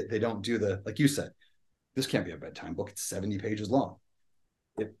to read it, they don't do the, like you said, this can't be a bedtime book. It's 70 pages long.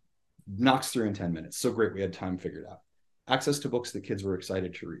 It knocks through in 10 minutes. So great. We had time figured out. Access to books that kids were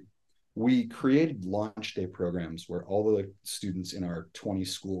excited to read. We created launch day programs where all the students in our 20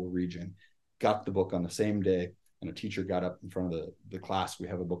 school region got the book on the same day, and a teacher got up in front of the class. We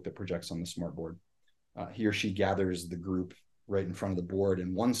have a book that projects on the smart board. He or she gathers the group right in front of the board,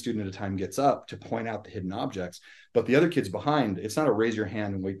 and one student at a time gets up to point out the hidden objects. But the other kids behind, it's not a raise your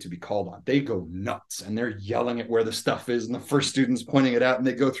hand and wait to be called on. They go nuts, and they're yelling at where the stuff is, and the first student's pointing it out, and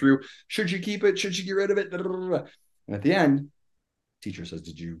they go through, should you keep it? Should you get rid of it? And at the end, teacher says,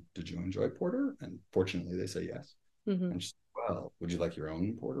 did you enjoy Porter? And fortunately, they say yes. Mm-hmm. And she's, well, would you like your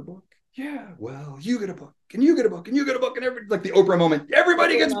own Porter book? Yeah, well, you get a book, and you get a book, and you get a book, and like the Oprah moment,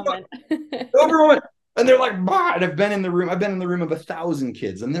 everybody gets a book. Oprah moment. And they're like, bah, and I've been in the room of 1,000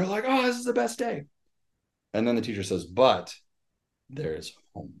 kids, and they're like, oh, this is the best day. And then the teacher says, but there's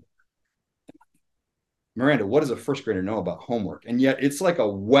homework. Miranda, what does a first grader know about homework? And yet it's like a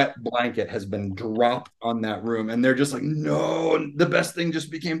wet blanket has been dropped on that room, and they're just like, no, the best thing just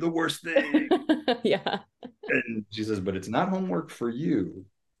became the worst thing. Yeah. And she says, but it's not homework for you.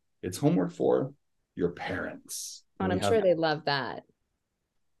 It's homework for your parents. And I'm sure they love that.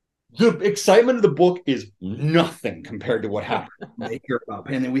 The excitement of the book is nothing compared to what happened.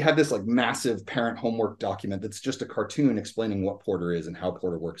 And then we had this like massive parent homework document that's just a cartoon explaining what Porter is and how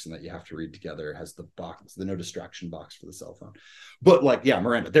Porter works, and that you have to read together. It has the box, the no distraction box for the cell phone. But like, yeah,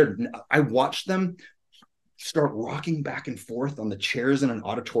 Miranda, I watched them start rocking back and forth on the chairs in an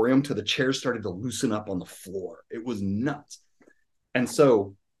auditorium till the chairs started to loosen up on the floor. It was nuts. And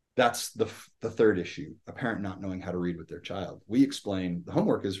so that's the third issue, a parent not knowing how to read with their child. We explain the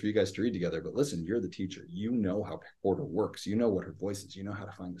homework is for you guys to read together, but listen, you're the teacher. You know how Porter works. You know what her voice is. You know how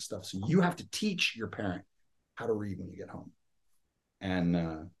to find the stuff. So you have to teach your parent how to read when you get home. And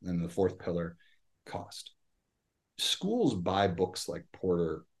then the fourth pillar, cost. Schools buy books like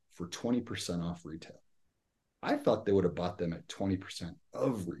Porter for 20% off retail. I thought they would have bought them at 20%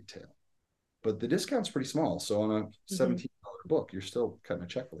 of retail, but the discount's pretty small. So on a $17 book, you're still cutting a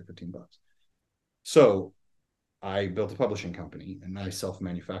check for like $15. So I built a publishing company, and I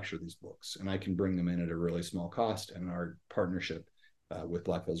self-manufacture these books, and I can bring them in at a really small cost. And our partnership with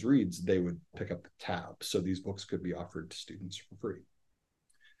Black Hills Reads, they would pick up the tab. So these books could be offered to students for free.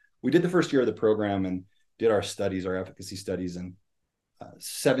 We did the first year of the program and did our studies, our efficacy studies, and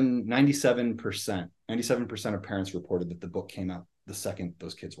 97% of parents reported that the book came out the second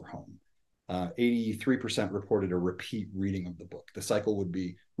those kids were home. 83% reported a repeat reading of the book. The cycle would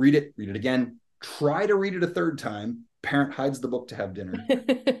be read it again, try to read it a third time, parent hides the book to have dinner.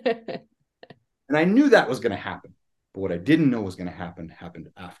 And I knew that was going to happen, but what I didn't know was going to happened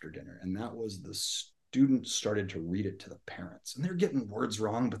after dinner. And that was the students started to read it to the parents, and they're getting words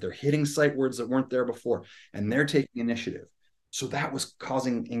wrong, but they're hitting sight words that weren't there before, and they're taking initiative. So that was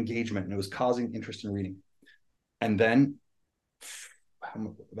causing engagement, and it was causing interest in reading. And then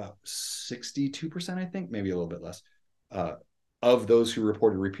about 62%, I think, maybe a little bit less, of those who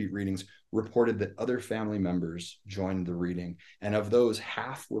reported repeat readings reported that other family members joined the reading. And of those,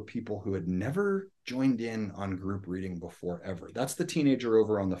 half were people who had never joined in on group reading before ever. That's the teenager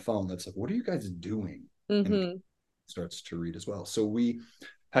over on the phone that's like, what are you guys doing? Mm-hmm. And starts to read as well. So we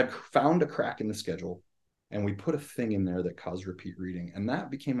had found a crack in the schedule, and we put a thing in there that caused repeat reading. And that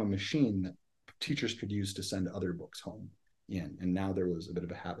became a machine that teachers could use to send other books home in. And now there was a bit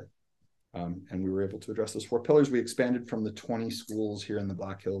of a habit. And we were able to address those 4 pillars. We expanded from the 20 schools here in the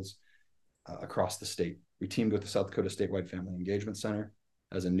Black Hills across the state. We teamed with the South Dakota Statewide Family Engagement Center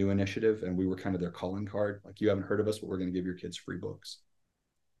as a new initiative, and we were kind of their calling card. Like, you haven't heard of us, but we're going to give your kids free books.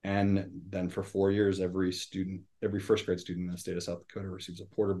 And then for 4 years, every first grade student in the state of South Dakota receives a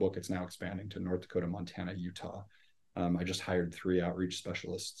Porter book. It's now expanding to North Dakota, Montana, Utah. I just hired 3 outreach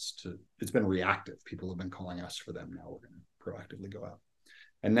specialists it's been reactive. People have been calling us for them. Now we're going to proactively go out.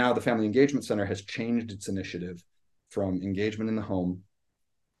 And now the Family Engagement Center has changed its initiative from engagement in the home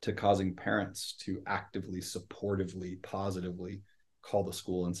to causing parents to actively, supportively, positively call the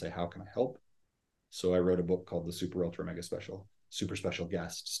school and say, how can I help? So I wrote a book called The Super Ultra Mega Special, Super Special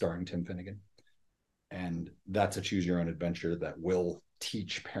Guest, starring Tim Finnegan. And that's a choose your own adventure that will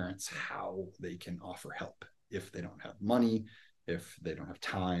teach parents how they can offer help if they don't have money, if they don't have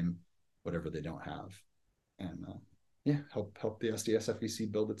time, whatever they don't have. And yeah, help the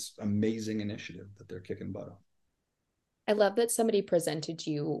SDSFEC build its amazing initiative that they're kicking butt on. I love that somebody presented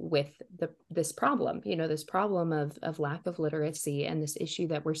you with this problem, this problem of lack of literacy and this issue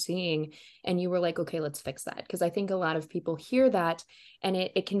that we're seeing. And you were like, okay, let's fix that. Because I think a lot of people hear that and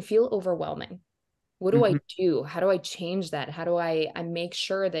it can feel overwhelming. What do I do? How do I change that? How do I make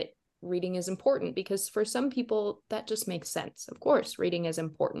sure that reading is important? Because for some people, that just makes sense. Of course, reading is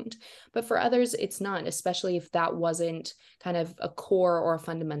important. But for others, it's not, especially if that wasn't kind of a core or a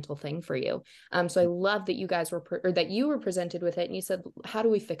fundamental thing for you. So I love that you guys were, or that you were presented with it. And you said, how do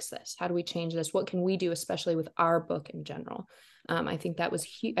we fix this? How do we change this? What can we do, especially with our book in general? I think that was,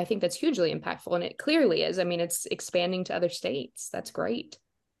 I think that's hugely impactful. And it clearly is. I mean, it's expanding to other states. That's great.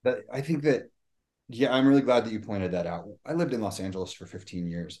 But I think that, yeah, I'm really glad that you pointed that out. I lived in Los Angeles for 15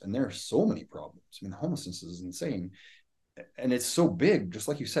 years, and there are so many problems. I mean, homelessness is insane. And it's so big, just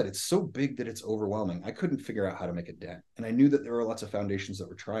like you said, it's so big that it's overwhelming. I couldn't figure out how to make a dent. And I knew that there were lots of foundations that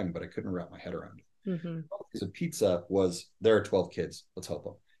were trying, but I couldn't wrap my head around it. Mm-hmm. So pizza was, there are 12 kids, let's help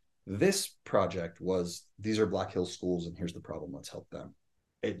them. This project was, these are Black Hills schools, and here's the problem, let's help them.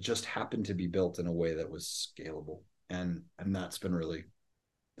 It just happened to be built in a way that was scalable. And that's been really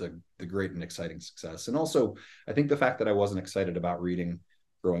the great and exciting success. And also, I think the fact that I wasn't excited about reading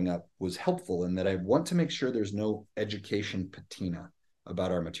growing up was helpful in that I want to make sure there's no education patina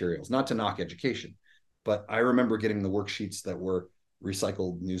about our materials. Not to knock education, but I remember getting the worksheets that were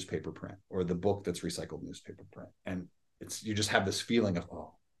recycled newspaper print, or the book that's recycled newspaper print. And it's, you just have this feeling of,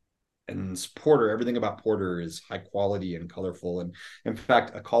 oh, and Porter, everything about Porter is high quality and colorful. And in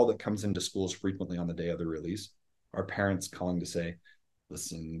fact, a call that comes into schools frequently on the day of the release are parents calling to say,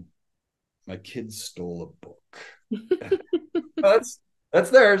 listen, my kids stole a book. That's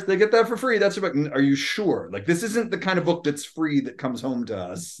theirs. They get that for free. That's about, are you sure? Like, this isn't the kind of book that's free that comes home to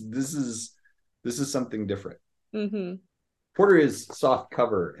us. This is something different. Mm-hmm. Porter is soft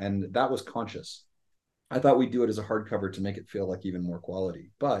cover, and that was conscious. I thought we'd do it as a hardcover to make it feel like even more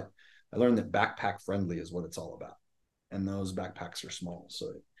quality, but I learned that backpack friendly is what it's all about. And those backpacks are small, so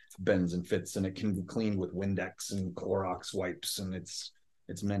it bends and fits, and it can be cleaned with Windex and Clorox wipes, and it's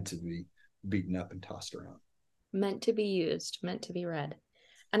meant to be beaten up and tossed around. Meant to be used, meant to be read.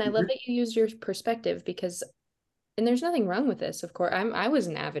 And I love that you used your perspective, because, and there's nothing wrong with this, of course. I was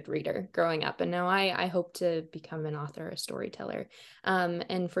an avid reader growing up, and now I hope to become an author, a storyteller.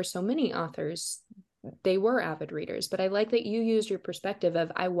 And for so many authors, they were avid readers, but I like that you used your perspective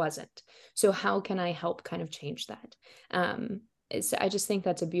of, I wasn't. So how can I help kind of change that? I just think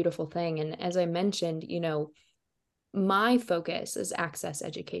that's a beautiful thing. And as I mentioned, my focus is access,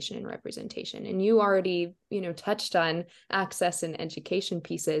 education, and representation. And you already, touched on access and education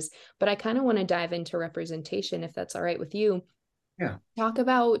pieces, but I kind of want to dive into representation, if that's all right with you. Yeah. Talk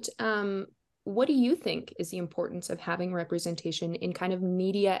about, what do you think is the importance of having representation in kind of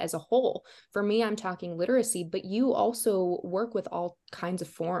media as a whole? For me, I'm talking literacy, but you also work with all kinds of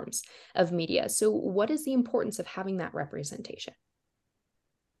forms of media. So what is the importance of having that representation?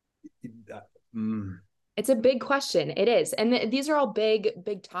 It's a big question. It is. And these are all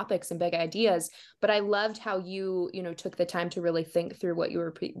big topics and big ideas, but I loved how you took the time to really think through what you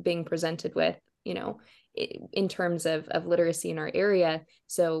were being presented with, in terms of literacy in our area.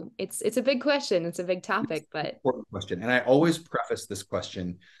 So it's a big question. It's a big topic, but important question. And I always preface this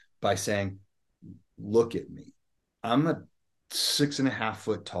question by saying, look at me. I'm a 6.5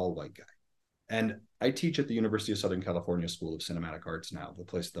 foot tall white guy. And I teach at the University of Southern California School of Cinematic Arts now, the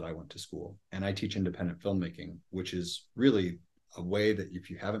place that I went to school. And I teach independent filmmaking, which is really a way that if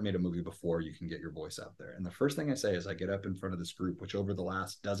you haven't made a movie before, you can get your voice out there. And the first thing I say is I get up in front of this group, which over the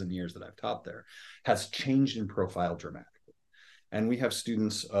last dozen years that I've taught there has changed in profile dramatically. And we have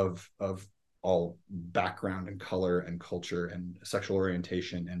students of all background and color and culture and sexual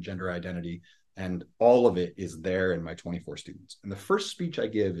orientation and gender identity. And all of it is there in my 24 students. And the first speech I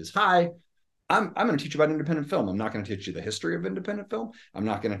give is, hi, I'm going to teach you about independent film. I'm not going to teach you the history of independent film. I'm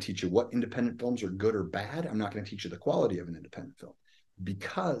not going to teach you what independent films are good or bad. I'm not going to teach you the quality of an independent film,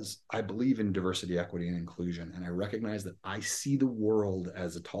 because I believe in diversity, equity, and inclusion. And I recognize that I see the world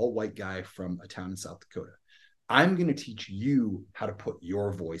as a tall white guy from a town in South Dakota. I'm going to teach you how to put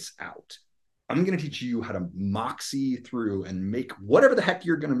your voice out. I'm going to teach you how to moxie through and make whatever the heck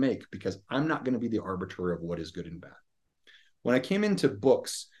you're going to make, because I'm not going to be the arbiter of what is good and bad. When I came into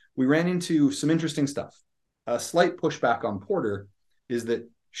books, we ran into some interesting stuff. A slight pushback on Porter is that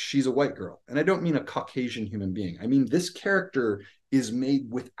she's a white girl. And I don't mean a Caucasian human being. I mean, this character is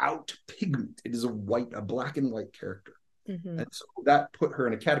made without pigment. It is a black and white character. Mm-hmm. And so that put her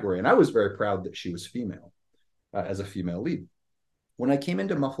in a category. And I was very proud that she was female as a female lead. When I came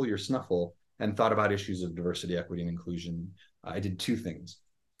into Muffle Your Snuffle and thought about issues of diversity, equity, and inclusion, I did two things.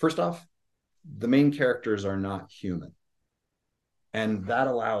 First off, the main characters are not human. And that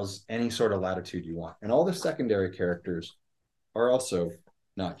allows any sort of latitude you want. And all the secondary characters are also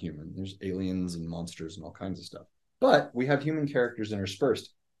not human. There's aliens and monsters and all kinds of stuff. But we have human characters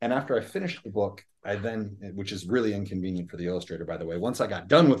interspersed. And after I finished the book, I then, which is really inconvenient for the illustrator, by the way, once I got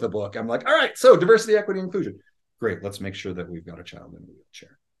done with the book, I'm like, all right, so diversity, equity, inclusion. Great, let's make sure that we've got a child in a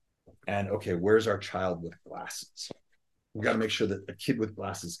wheelchair. And okay, where's our child with glasses? We've got to make sure that a kid with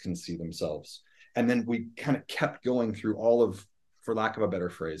glasses can see themselves. And then we kind of kept going through all of, for lack of a better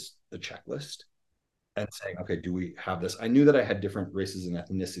phrase, the checklist and saying, okay, do we have this? I knew that I had different races and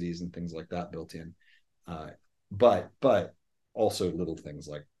ethnicities and things like that built in. But also little things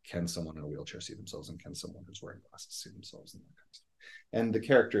like, can someone in a wheelchair see themselves, and can someone who's wearing glasses see themselves, and that kind of stuff. And the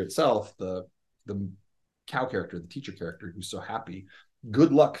character itself, the cow character, the teacher character, who's so happy,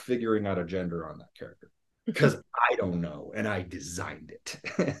 good luck figuring out a gender on that character, because I don't know, and I designed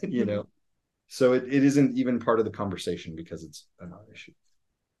it, you know? So it isn't even part of the conversation because it's a non-issue.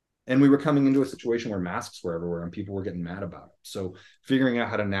 And we were coming into a situation where masks were everywhere and people were getting mad about it. So figuring out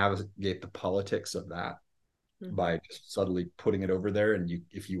how to navigate the politics of that by just subtly putting it over there, and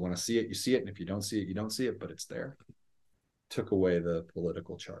if you want to see it, you see it, and if you don't see it, you don't see it, but it's there, took away the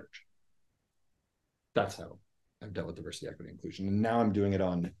political charge. That's how I've dealt with diversity, equity, inclusion. And now I'm doing it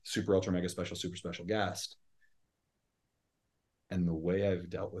on super, ultra, mega special, super special guest. And the way I've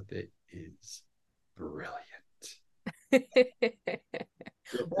dealt with it is brilliant.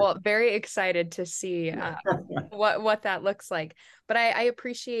 Well, very excited to see what that looks like. But I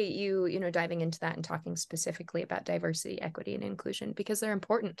appreciate you diving into that and talking specifically about diversity, equity, and inclusion, because they're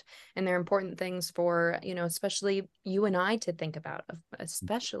important, and they're important things for, especially you and I to think about,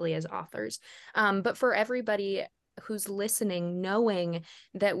 especially as authors. But for everybody who's listening, knowing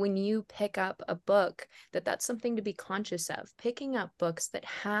that when you pick up a book, that's something to be conscious of, picking up books that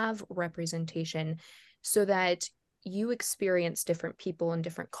have representation so that you experience different people and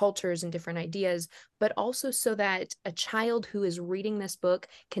different cultures and different ideas, but also so that a child who is reading this book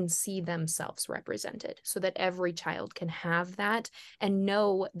can see themselves represented, so that every child can have that and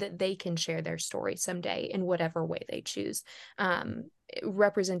know that they can share their story someday in whatever way they choose.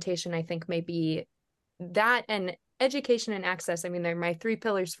 Representation, I think, may be that, and education and access. I mean, they're my three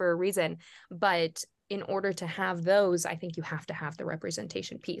pillars for a reason, but in order to have those, I think you have to have the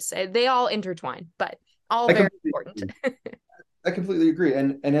representation piece. They all intertwine, but all very important. I completely agree.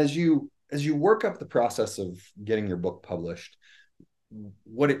 And as you work up the process of getting your book published,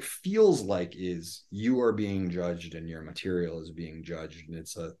 what it feels like is you are being judged and your material is being judged, and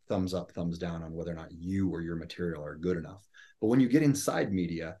it's a thumbs up, thumbs down on whether or not you or your material are good enough. But when you get inside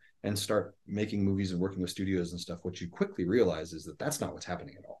media and start making movies and working with studios and stuff, what you quickly realize is that that's not what's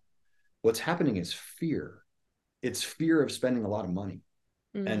happening at all. What's happening is fear. It's fear of spending a lot of money.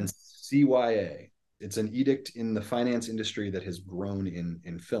 And CYA, it's an edict in the finance industry that has grown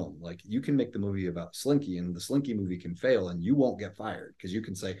in film. Like, you can make the movie about Slinky and the Slinky movie can fail and you won't get fired because you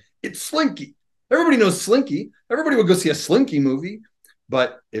can say, it's Slinky. Everybody knows Slinky. Everybody will go see a Slinky movie.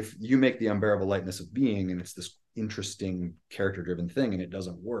 But if you make The Unbearable Lightness of Being and it's this interesting character-driven thing and it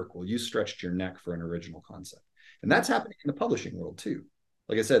doesn't work, well, you stretched your neck for an original concept. And that's happening in the publishing world too.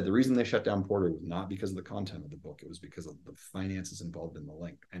 Like I said, the reason they shut down Porter was not because of the content of the book. It was because of the finances involved in the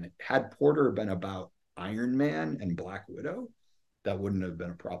link. And had Porter been about Iron Man and Black Widow, that wouldn't have been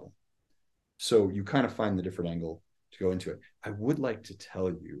a problem. So you kind of find the different angle to go into it. I would like to tell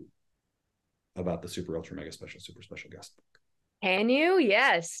you about the super, ultra, mega special, super special guest book. Can you?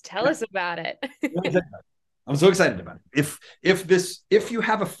 Yes. Tell us about it. I'm so excited about it. If you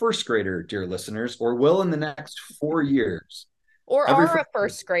have a first grader, dear listeners, or will in the next 4 years, or are a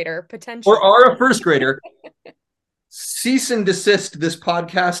first grader, potentially. Or are a first grader, cease and desist this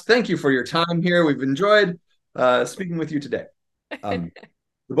podcast. Thank you for your time here. We've enjoyed speaking with you today. The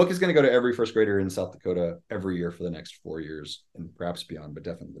book is going to go to every first grader in South Dakota every year for the next 4 years, and perhaps beyond, but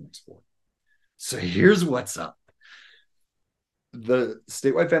definitely the next 4. So here's what's up. The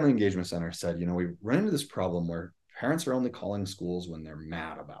Statewide Family Engagement Center said, we run into this problem where parents are only calling schools when they're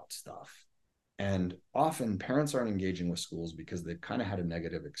mad about stuff. And often parents aren't engaging with schools because they've kind of had a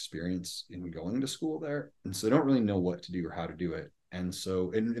negative experience in going to school there. And so they don't really know what to do or how to do it. And so,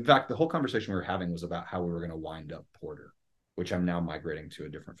 in fact, the whole conversation we were having was about how we were going to wind up Porter. which I'm now migrating to a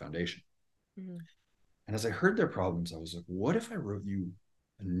different foundation. Mm-hmm. And as I heard their problems, I was like, what if I wrote you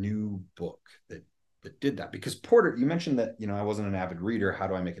a new book that did that? Because Porter, you mentioned that, I wasn't an avid reader. How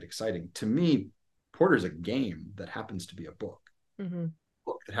do I make it exciting? To me, Porter's a game that happens to be a book. Mm-hmm.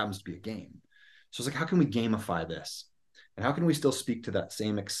 Book that happens to be a game. So I was like, how can we gamify this? And how can we still speak to that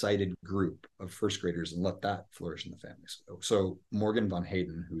same excited group of first graders and let that flourish in the family? So Morgan Von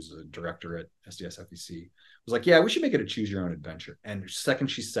Hayden, who's a director at SDSFEC, was like, yeah, we should make it a choose your own adventure. And the second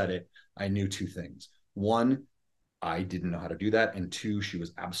she said it, I knew two things. One, I didn't know how to do that. And two, she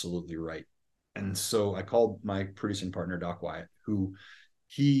was absolutely right. And so I called my producing partner, Doc Wyatt, who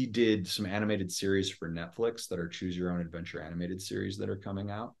he did some animated series for Netflix that are choose your own adventure animated series that are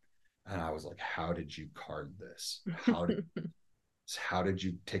coming out. And I was like, how did you card this? How did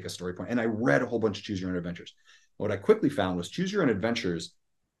you take a story point? And I read a whole bunch of choose your own adventures. What I quickly found was choose your own adventures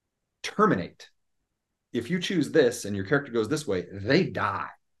terminate. If you choose this and your character goes this way, they die.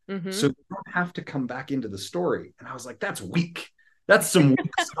 Mm-hmm. So you don't have to come back into the story. And I was like, that's weak. That's some weak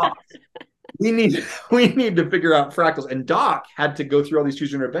stuff. We need to figure out fractals. And Doc had to go through all these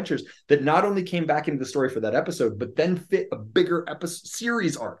choose your own adventures that not only came back into the story for that episode, but then fit a bigger episode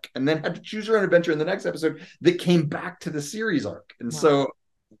series arc, and then had to choose your own adventure in the next episode that came back to the series arc. And so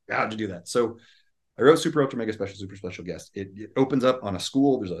how'd you do that? So I wrote Super Ultra Mega Special Super Special Guest. It opens up on a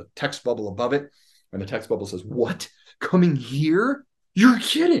school. There's a text bubble above it, and the text bubble says, "What? Coming here? You're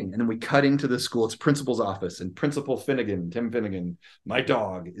kidding." And then we cut into the school. It's principal's office, and Principal Finnegan, Tim Finnegan, my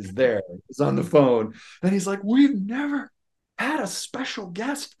dog, is there. He's on the phone. And he's like, we've never had a special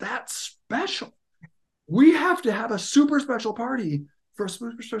guest that special. We have to have a super special party for a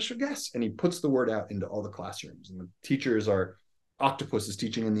super special guest. And he puts the word out into all the classrooms. And the teachers are, Octopus is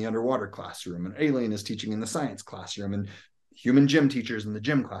teaching in the underwater classroom, and Alien is teaching in the science classroom, and human gym teachers in the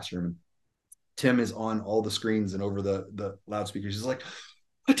gym classroom. And Tim is on all the screens and over the loudspeakers. He's like,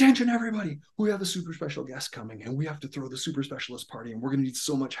 attention, everybody. We have a super special guest coming, and we have to throw the super specialist party, and we're going to need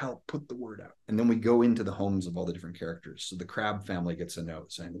so much help. Put the word out. And then we go into the homes of all the different characters. So the Crab family gets a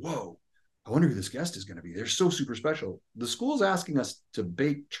note saying, whoa, I wonder who this guest is going to be. They're so super special. The school's asking us to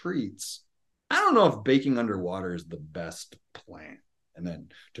bake treats. I don't know if baking underwater is the best plan. And then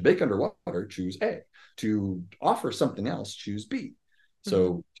to bake underwater, choose A. To offer something else, choose B.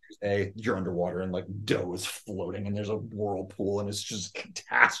 So A, you're underwater and like dough is floating and there's a whirlpool and it's just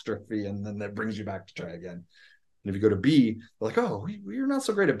catastrophe. And then that brings you back to try again. And if you go to B, they're like, oh, we're not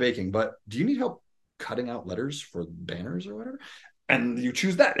so great at baking, but do you need help cutting out letters for banners or whatever? And you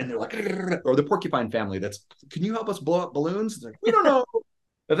choose that. And they're like, or the Porcupine family, can you help us blow up balloons? It's like, we don't know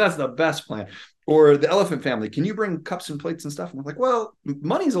if that's the best plan. Or the Elephant family, can you bring cups and plates and stuff? And I'm like, well,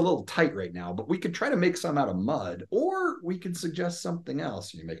 money's a little tight right now, but we could try to make some out of mud, or we could suggest something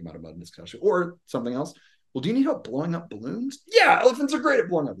else. You make them out of mud in this country, or something else. Well, do you need help blowing up balloons? Yeah, elephants are great at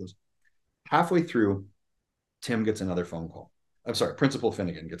blowing up balloons. Halfway through, Tim gets another phone call. I'm sorry, Principal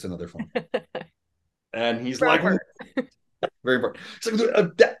Finnegan gets another phone call. And he's like, very important. He's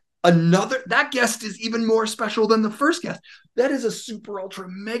like, that guest is even more special than the first guest. That is a super ultra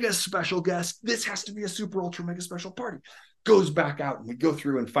mega special guest. This has to be a super ultra mega special party. Goes back out, and we go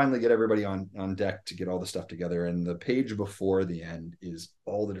through and finally get everybody on deck to get all the stuff together. And the page before the end is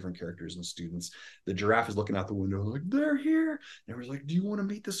all the different characters and students. The giraffe is looking out the window like, they're here. And everyone's like, do you want to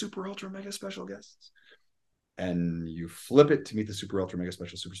meet the super ultra mega special guests? And you flip it to meet the super ultra mega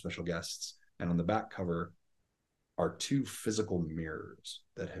special super special guests. And on the back cover are two physical mirrors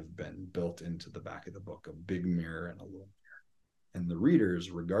that have been built into the back of the book, a big mirror and a little mirror. And the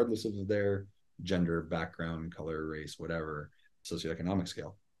readers, regardless of their gender, background, color, race, whatever, socioeconomic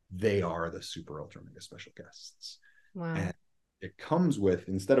scale, they are the super ultra mega special guests. Wow. And it comes with,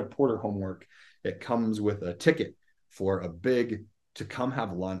 instead of Porter homework, it comes with a ticket for a big to come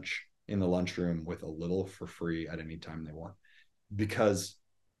have lunch in the lunchroom with a little for free at any time they want. Because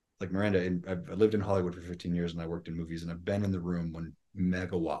like Miranda, I lived in Hollywood for 15 years and I worked in movies, and I've been in the room when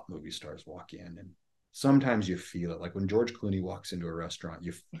megawatt movie stars walk in, and sometimes you feel it. Like when George Clooney walks into a restaurant,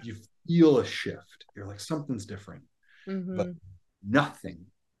 you feel a shift. You're like, something's different. But nothing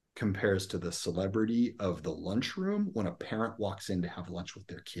compares to the celebrity of the lunchroom when a parent walks in to have lunch with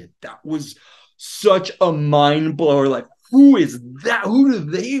their kid. That was such a mind blower. Like, who is that?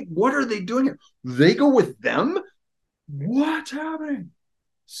 What are they doing here? They go with them? What's happening?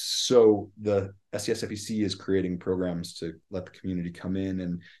 So the SCSFEC is creating programs to let the community come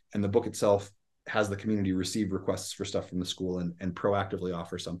in, and the book itself has the community receive requests for stuff from the school and proactively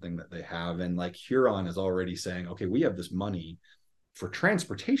offer something that they have. And like Huron is already saying, okay, we have this money for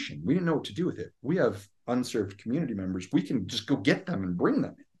transportation. We didn't know what to do with it. We have unserved community members. We can just go get them and bring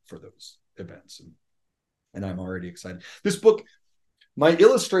them in for those events. And and I'm already excited. This book, my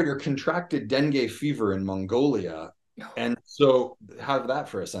illustrator contracted dengue fever in Mongolia, and so have that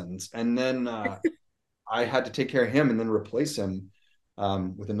for a sentence. And then I had to take care of him and then replace him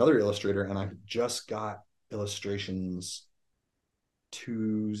with another illustrator. And I just got illustrations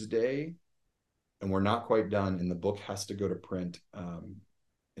Tuesday, and we're not quite done. And the book has to go to print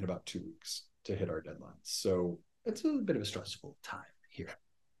in about 2 weeks to hit our deadline. So it's a bit of a stressful time here.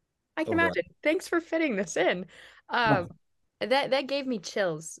 I can imagine. Thanks for fitting this in. That gave me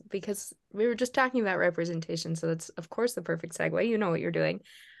chills because we were just talking about representation, so that's of course the perfect segue. You know what you're doing.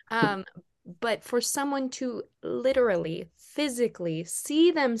 But for someone to literally, physically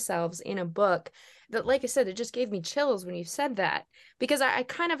see themselves in a book, that, like I said, it just gave me chills when you said that. Because I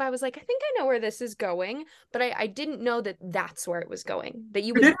was like, I think I know where this is going, but I didn't know that that's where it was going. That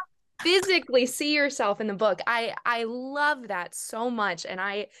you would physically see yourself in the book. I love that so much. And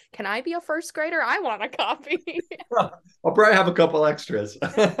can I be a first grader? I want a copy. I'll probably have a couple extras.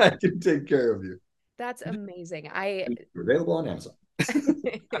 I can take care of you. That's amazing. Available on Amazon.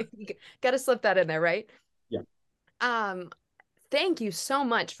 Got to slip that in there, right? Yeah. Thank you so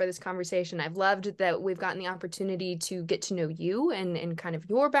much for this conversation. I've loved that we've gotten the opportunity to get to know you and kind of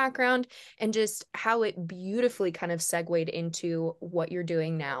your background and just how it beautifully kind of segued into what you're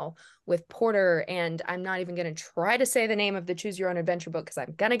doing now with Porter. And I'm not even going to try to say the name of the Choose Your Own Adventure book because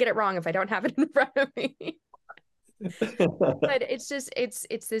I'm going to get it wrong if I don't have it in front of me. But it's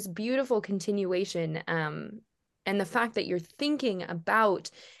this beautiful continuation. And the fact that you're thinking about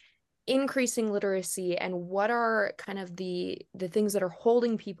increasing literacy and what are kind of the things that are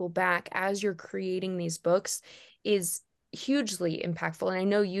holding people back as you're creating these books is hugely impactful. And I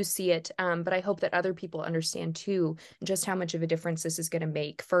know you see it, but I hope that other people understand too just how much of a difference this is going to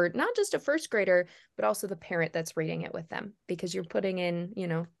make for not just a first grader, but also the parent that's reading it with them, because you're putting in,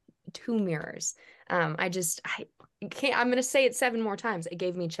 two mirrors. I can't, I'm going to say it 7 more times. It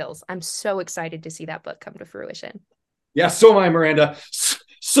gave me chills. I'm so excited to see that book come to fruition. Yeah, so am I, Miranda.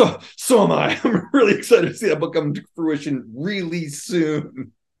 So am I. I'm really excited to see that book come to fruition really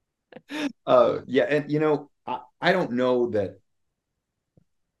soon. Yeah, and I don't know that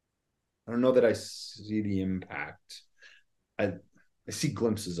I see the impact. I see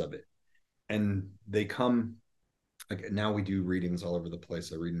glimpses of it, and they come. Like now we do readings all over the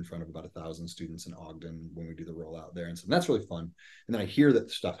place. I read in front of about 1,000 students in Ogden when we do the rollout there, and so that's really fun. And then I hear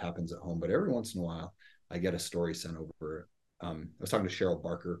that stuff happens at home, but every once in a while I get a story sent over. I was talking to Cheryl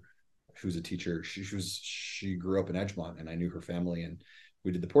Barker, who's a teacher. She grew up in Edgemont, and I knew her family, and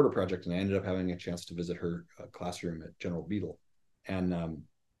we did the Porter Project, and I ended up having a chance to visit her classroom at General Beadle, and I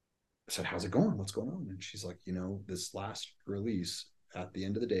said, "How's it going? What's going on?" And she's like, this last release, at the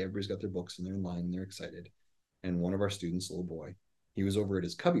end of the day, everybody's got their books and they're in line and they're excited. And one of our students, little boy, he was over at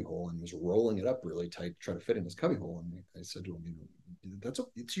his cubbyhole and was rolling it up really tight to try to fit in his cubbyhole. And I said to him,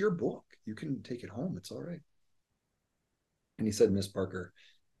 it's your book. You can take it home. It's all right. And he said, "Miss Parker,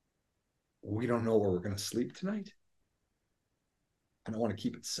 we don't know where we're going to sleep tonight. And I want to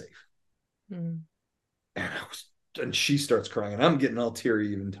keep it safe." Mm. And she starts crying, and I'm getting all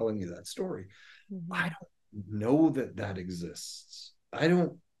teary even telling you that story. Mm-hmm. I don't know that exists.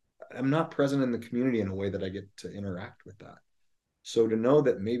 I'm not present in the community in a way that I get to interact with that. So to know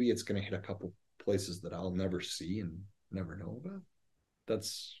that maybe it's going to hit a couple places that I'll never see and never know about,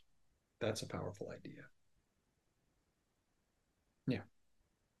 that's a powerful idea. Yeah.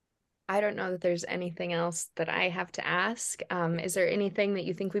 I don't know that there's anything else that I have to ask. Is there anything that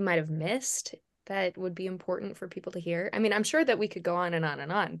you think we might have missed that would be important for people to hear? I mean, I'm sure that we could go on and on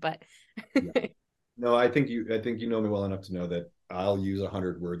and on, but yeah. No, I think you know me well enough to know that I'll use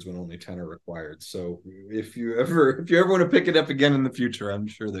 100 words when only 10 are required. So if you ever want to pick it up again in the future, I'm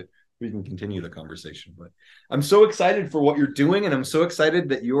sure that we can continue the conversation. But I'm so excited for what you're doing, and I'm so excited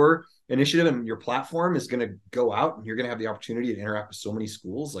that your initiative and your platform is going to go out and you're going to have the opportunity to interact with so many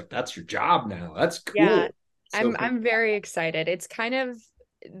schools. Like, that's your job now. That's cool. Yeah, I'm very excited. It's kind of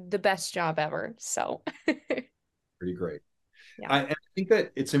the best job ever. So pretty great. Yeah. I think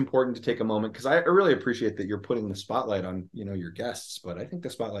that it's important to take a moment, because I really appreciate that you're putting the spotlight on, your guests, but I think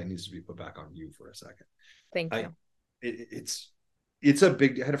the spotlight needs to be put back on you for a second. Thank you. It's a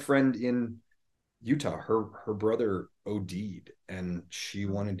big, I had a friend in Utah, her brother OD'd, and she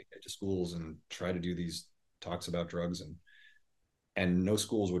wanted to get to schools and try to do these talks about drugs, and no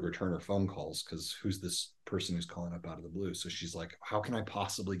schools would return her phone calls because who's this person who's calling up out of the blue? So she's like, how can I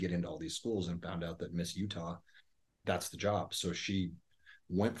possibly get into all these schools? And found out that Miss Utah, that's the job. So she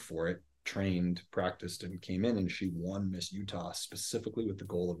went for it, trained, practiced, and came in, and she won Miss Utah specifically with the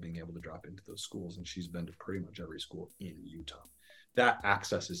goal of being able to drop into those schools. And she's been to pretty much every school in Utah. That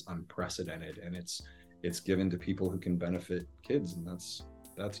access is unprecedented, and it's given to people who can benefit kids, and that's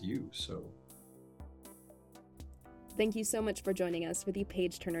you. So thank you so much for joining us for the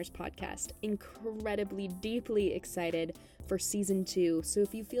Page Turners podcast. Incredibly, deeply excited for season 2. So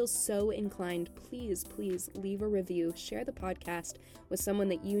if you feel so inclined, please leave a review, share the podcast with someone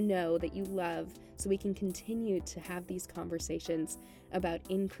that you know, that you love, so we can continue to have these conversations about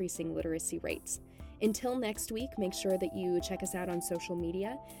increasing literacy rates. Until next week, make sure that you check us out on social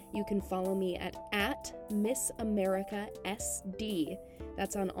media. You can follow me at Miss America SD.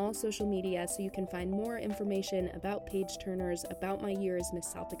 That's on all social media, so you can find more information about Page Turners, about my year as Miss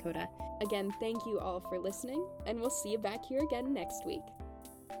South Dakota. Again, thank you all for listening, and we'll see you back here again next week.